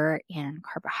fiber and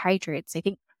carbohydrates. I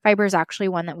think fiber is actually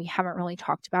one that we haven't really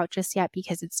talked about just yet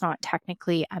because it's not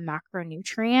technically a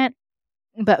macronutrient,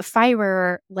 but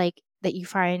fiber, like that you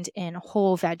find in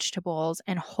whole vegetables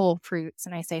and whole fruits.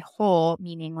 And I say whole,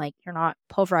 meaning like you're not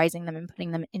pulverizing them and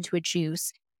putting them into a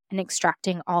juice and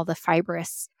extracting all the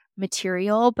fibrous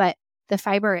material, but the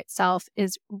fiber itself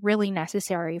is really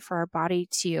necessary for our body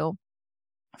to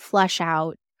flush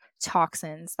out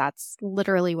toxins. That's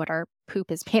literally what our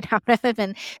poop is made out of.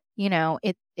 And,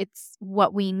 it's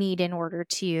what we need in order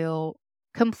to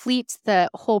complete the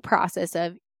whole process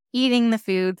of eating the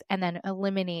foods and then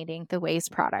eliminating the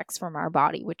waste products from our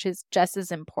body, which is just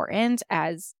as important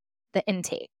as the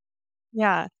intake.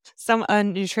 Yeah. Some a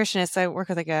nutritionist, I work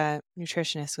with like a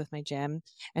nutritionist with my gym,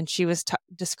 and she was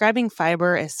describing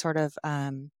fiber as sort of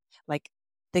like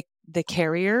the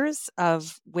carriers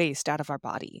of waste out of our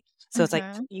body. So it's like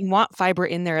Hmm. you want fiber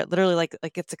in there. It literally like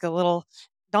it's like a little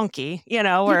donkey,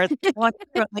 where it's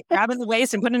like grabbing the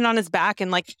waste and putting it on his back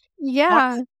and like walking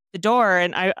Yeah. the door.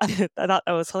 And I I thought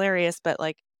that was hilarious, but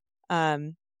like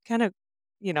kind of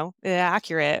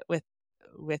accurate with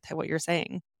what you're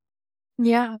saying.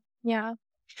 Yeah. Yeah.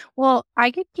 Well,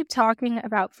 I could keep talking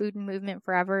about food and movement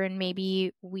forever, and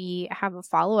maybe we have a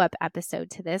follow up episode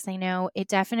to this. I know it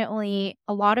definitely,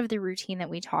 a lot of the routine that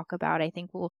we talk about, I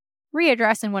think we'll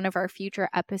readdress in one of our future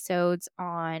episodes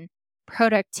on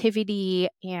productivity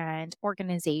and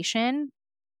organization,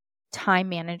 time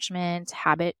management,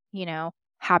 habit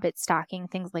stacking,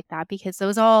 things like that, because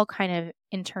those all kind of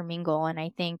intermingle. And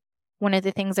I think one of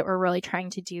the things that we're really trying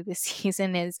to do this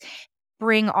season is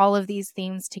bring all of these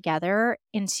themes together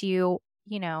into,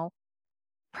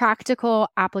 practical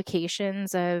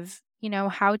applications of,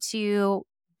 how to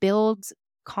build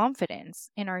confidence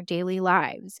in our daily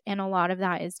lives. And a lot of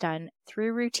that is done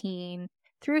through routine,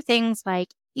 through things like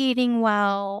eating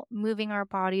well, moving our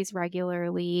bodies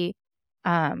regularly,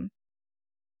 and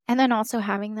then also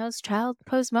having those child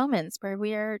pose moments where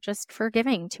we are just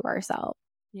forgiving to ourselves.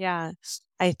 Yeah.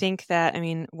 I think that,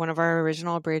 one of our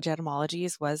original Bridge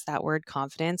etymologies was that word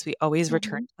confidence. We always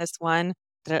return to this one,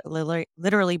 that it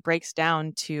literally breaks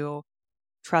down to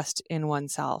trust in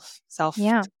oneself,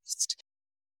 self-trust.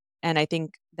 And I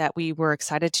think that we were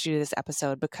excited to do this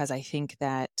episode because I think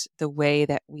that the way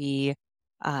that we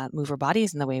move our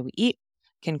bodies and the way we eat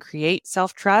can create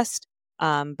self-trust,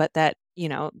 but that,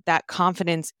 that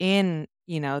confidence in,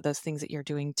 those things that you're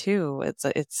doing too,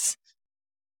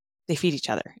 they feed each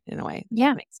other in a way.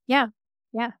 Yeah.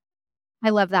 I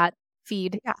love that.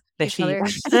 Feed. Yeah. They feed.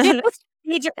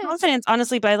 Feed your confidence,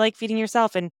 honestly, by feeding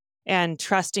yourself and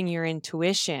trusting your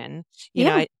intuition.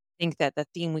 I think that the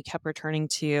theme we kept returning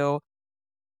to,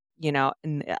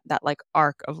 in that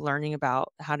arc of learning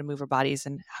about how to move our bodies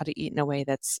and how to eat in a way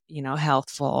that's,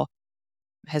 healthful,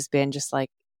 has been just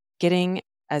getting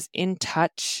as in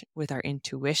touch with our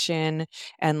intuition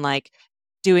and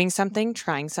doing something,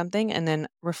 trying something, and then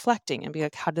reflecting and be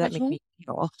how did that make me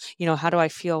feel? How do I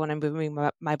feel when I'm moving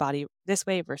my body this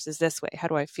way versus this way? How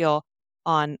do I feel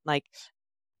on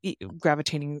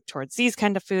gravitating towards these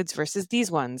kind of foods versus these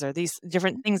ones, or these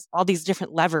different things, all these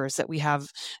different levers that we have,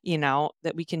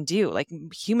 that we can do.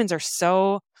 Humans are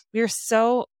so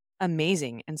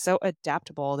amazing and so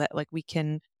adaptable that we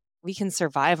can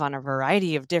survive on a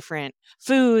variety of different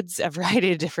foods, a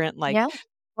variety of different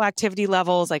activity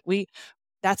levels.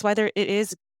 That's why it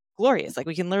is glorious.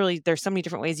 We can literally, there's so many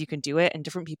different ways you can do it, and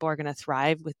different people are going to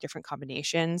thrive with different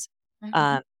combinations.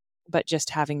 But just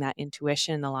having that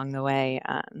intuition along the way,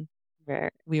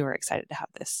 we were excited to have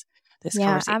this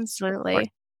conversation.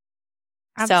 Absolutely.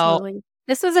 So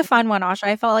this was a fun one, Asha.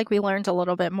 I felt like we learned a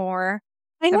little bit more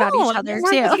about each other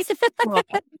too.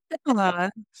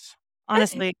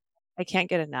 Honestly, I can't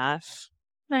get enough.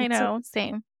 I know.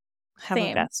 Same.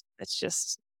 It's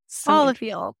just so all the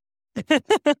feel.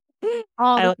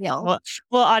 All the feel.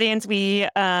 Well, audience, we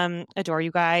adore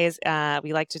you guys.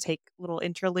 We like to take little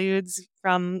interludes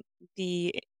from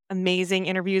the amazing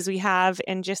interviews we have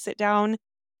and just sit down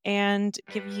and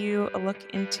give you a look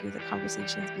into the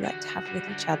conversations we like to have with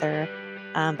each other.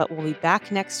 But we'll be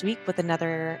back next week with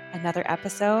another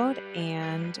episode,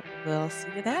 and we'll see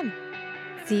you then.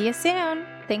 See you soon.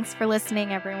 Thanks for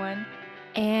listening, everyone.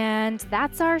 And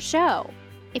that's our show.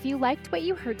 If you liked what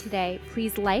you heard today,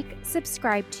 please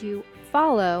subscribe to,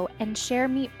 follow, and share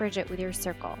Meet Bridget with your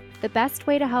circle. The best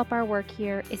way to help our work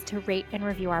here is to rate and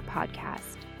review our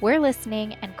podcast. We're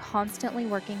listening and constantly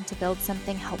working to build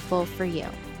something helpful for you.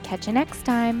 Catch you next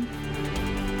time.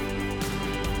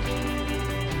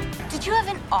 Did you have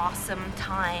an awesome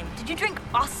time? Did you drink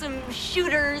awesome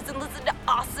shooters and listen to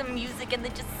awesome music and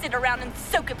then just sit around and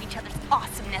soak up each other's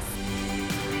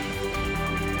awesomeness?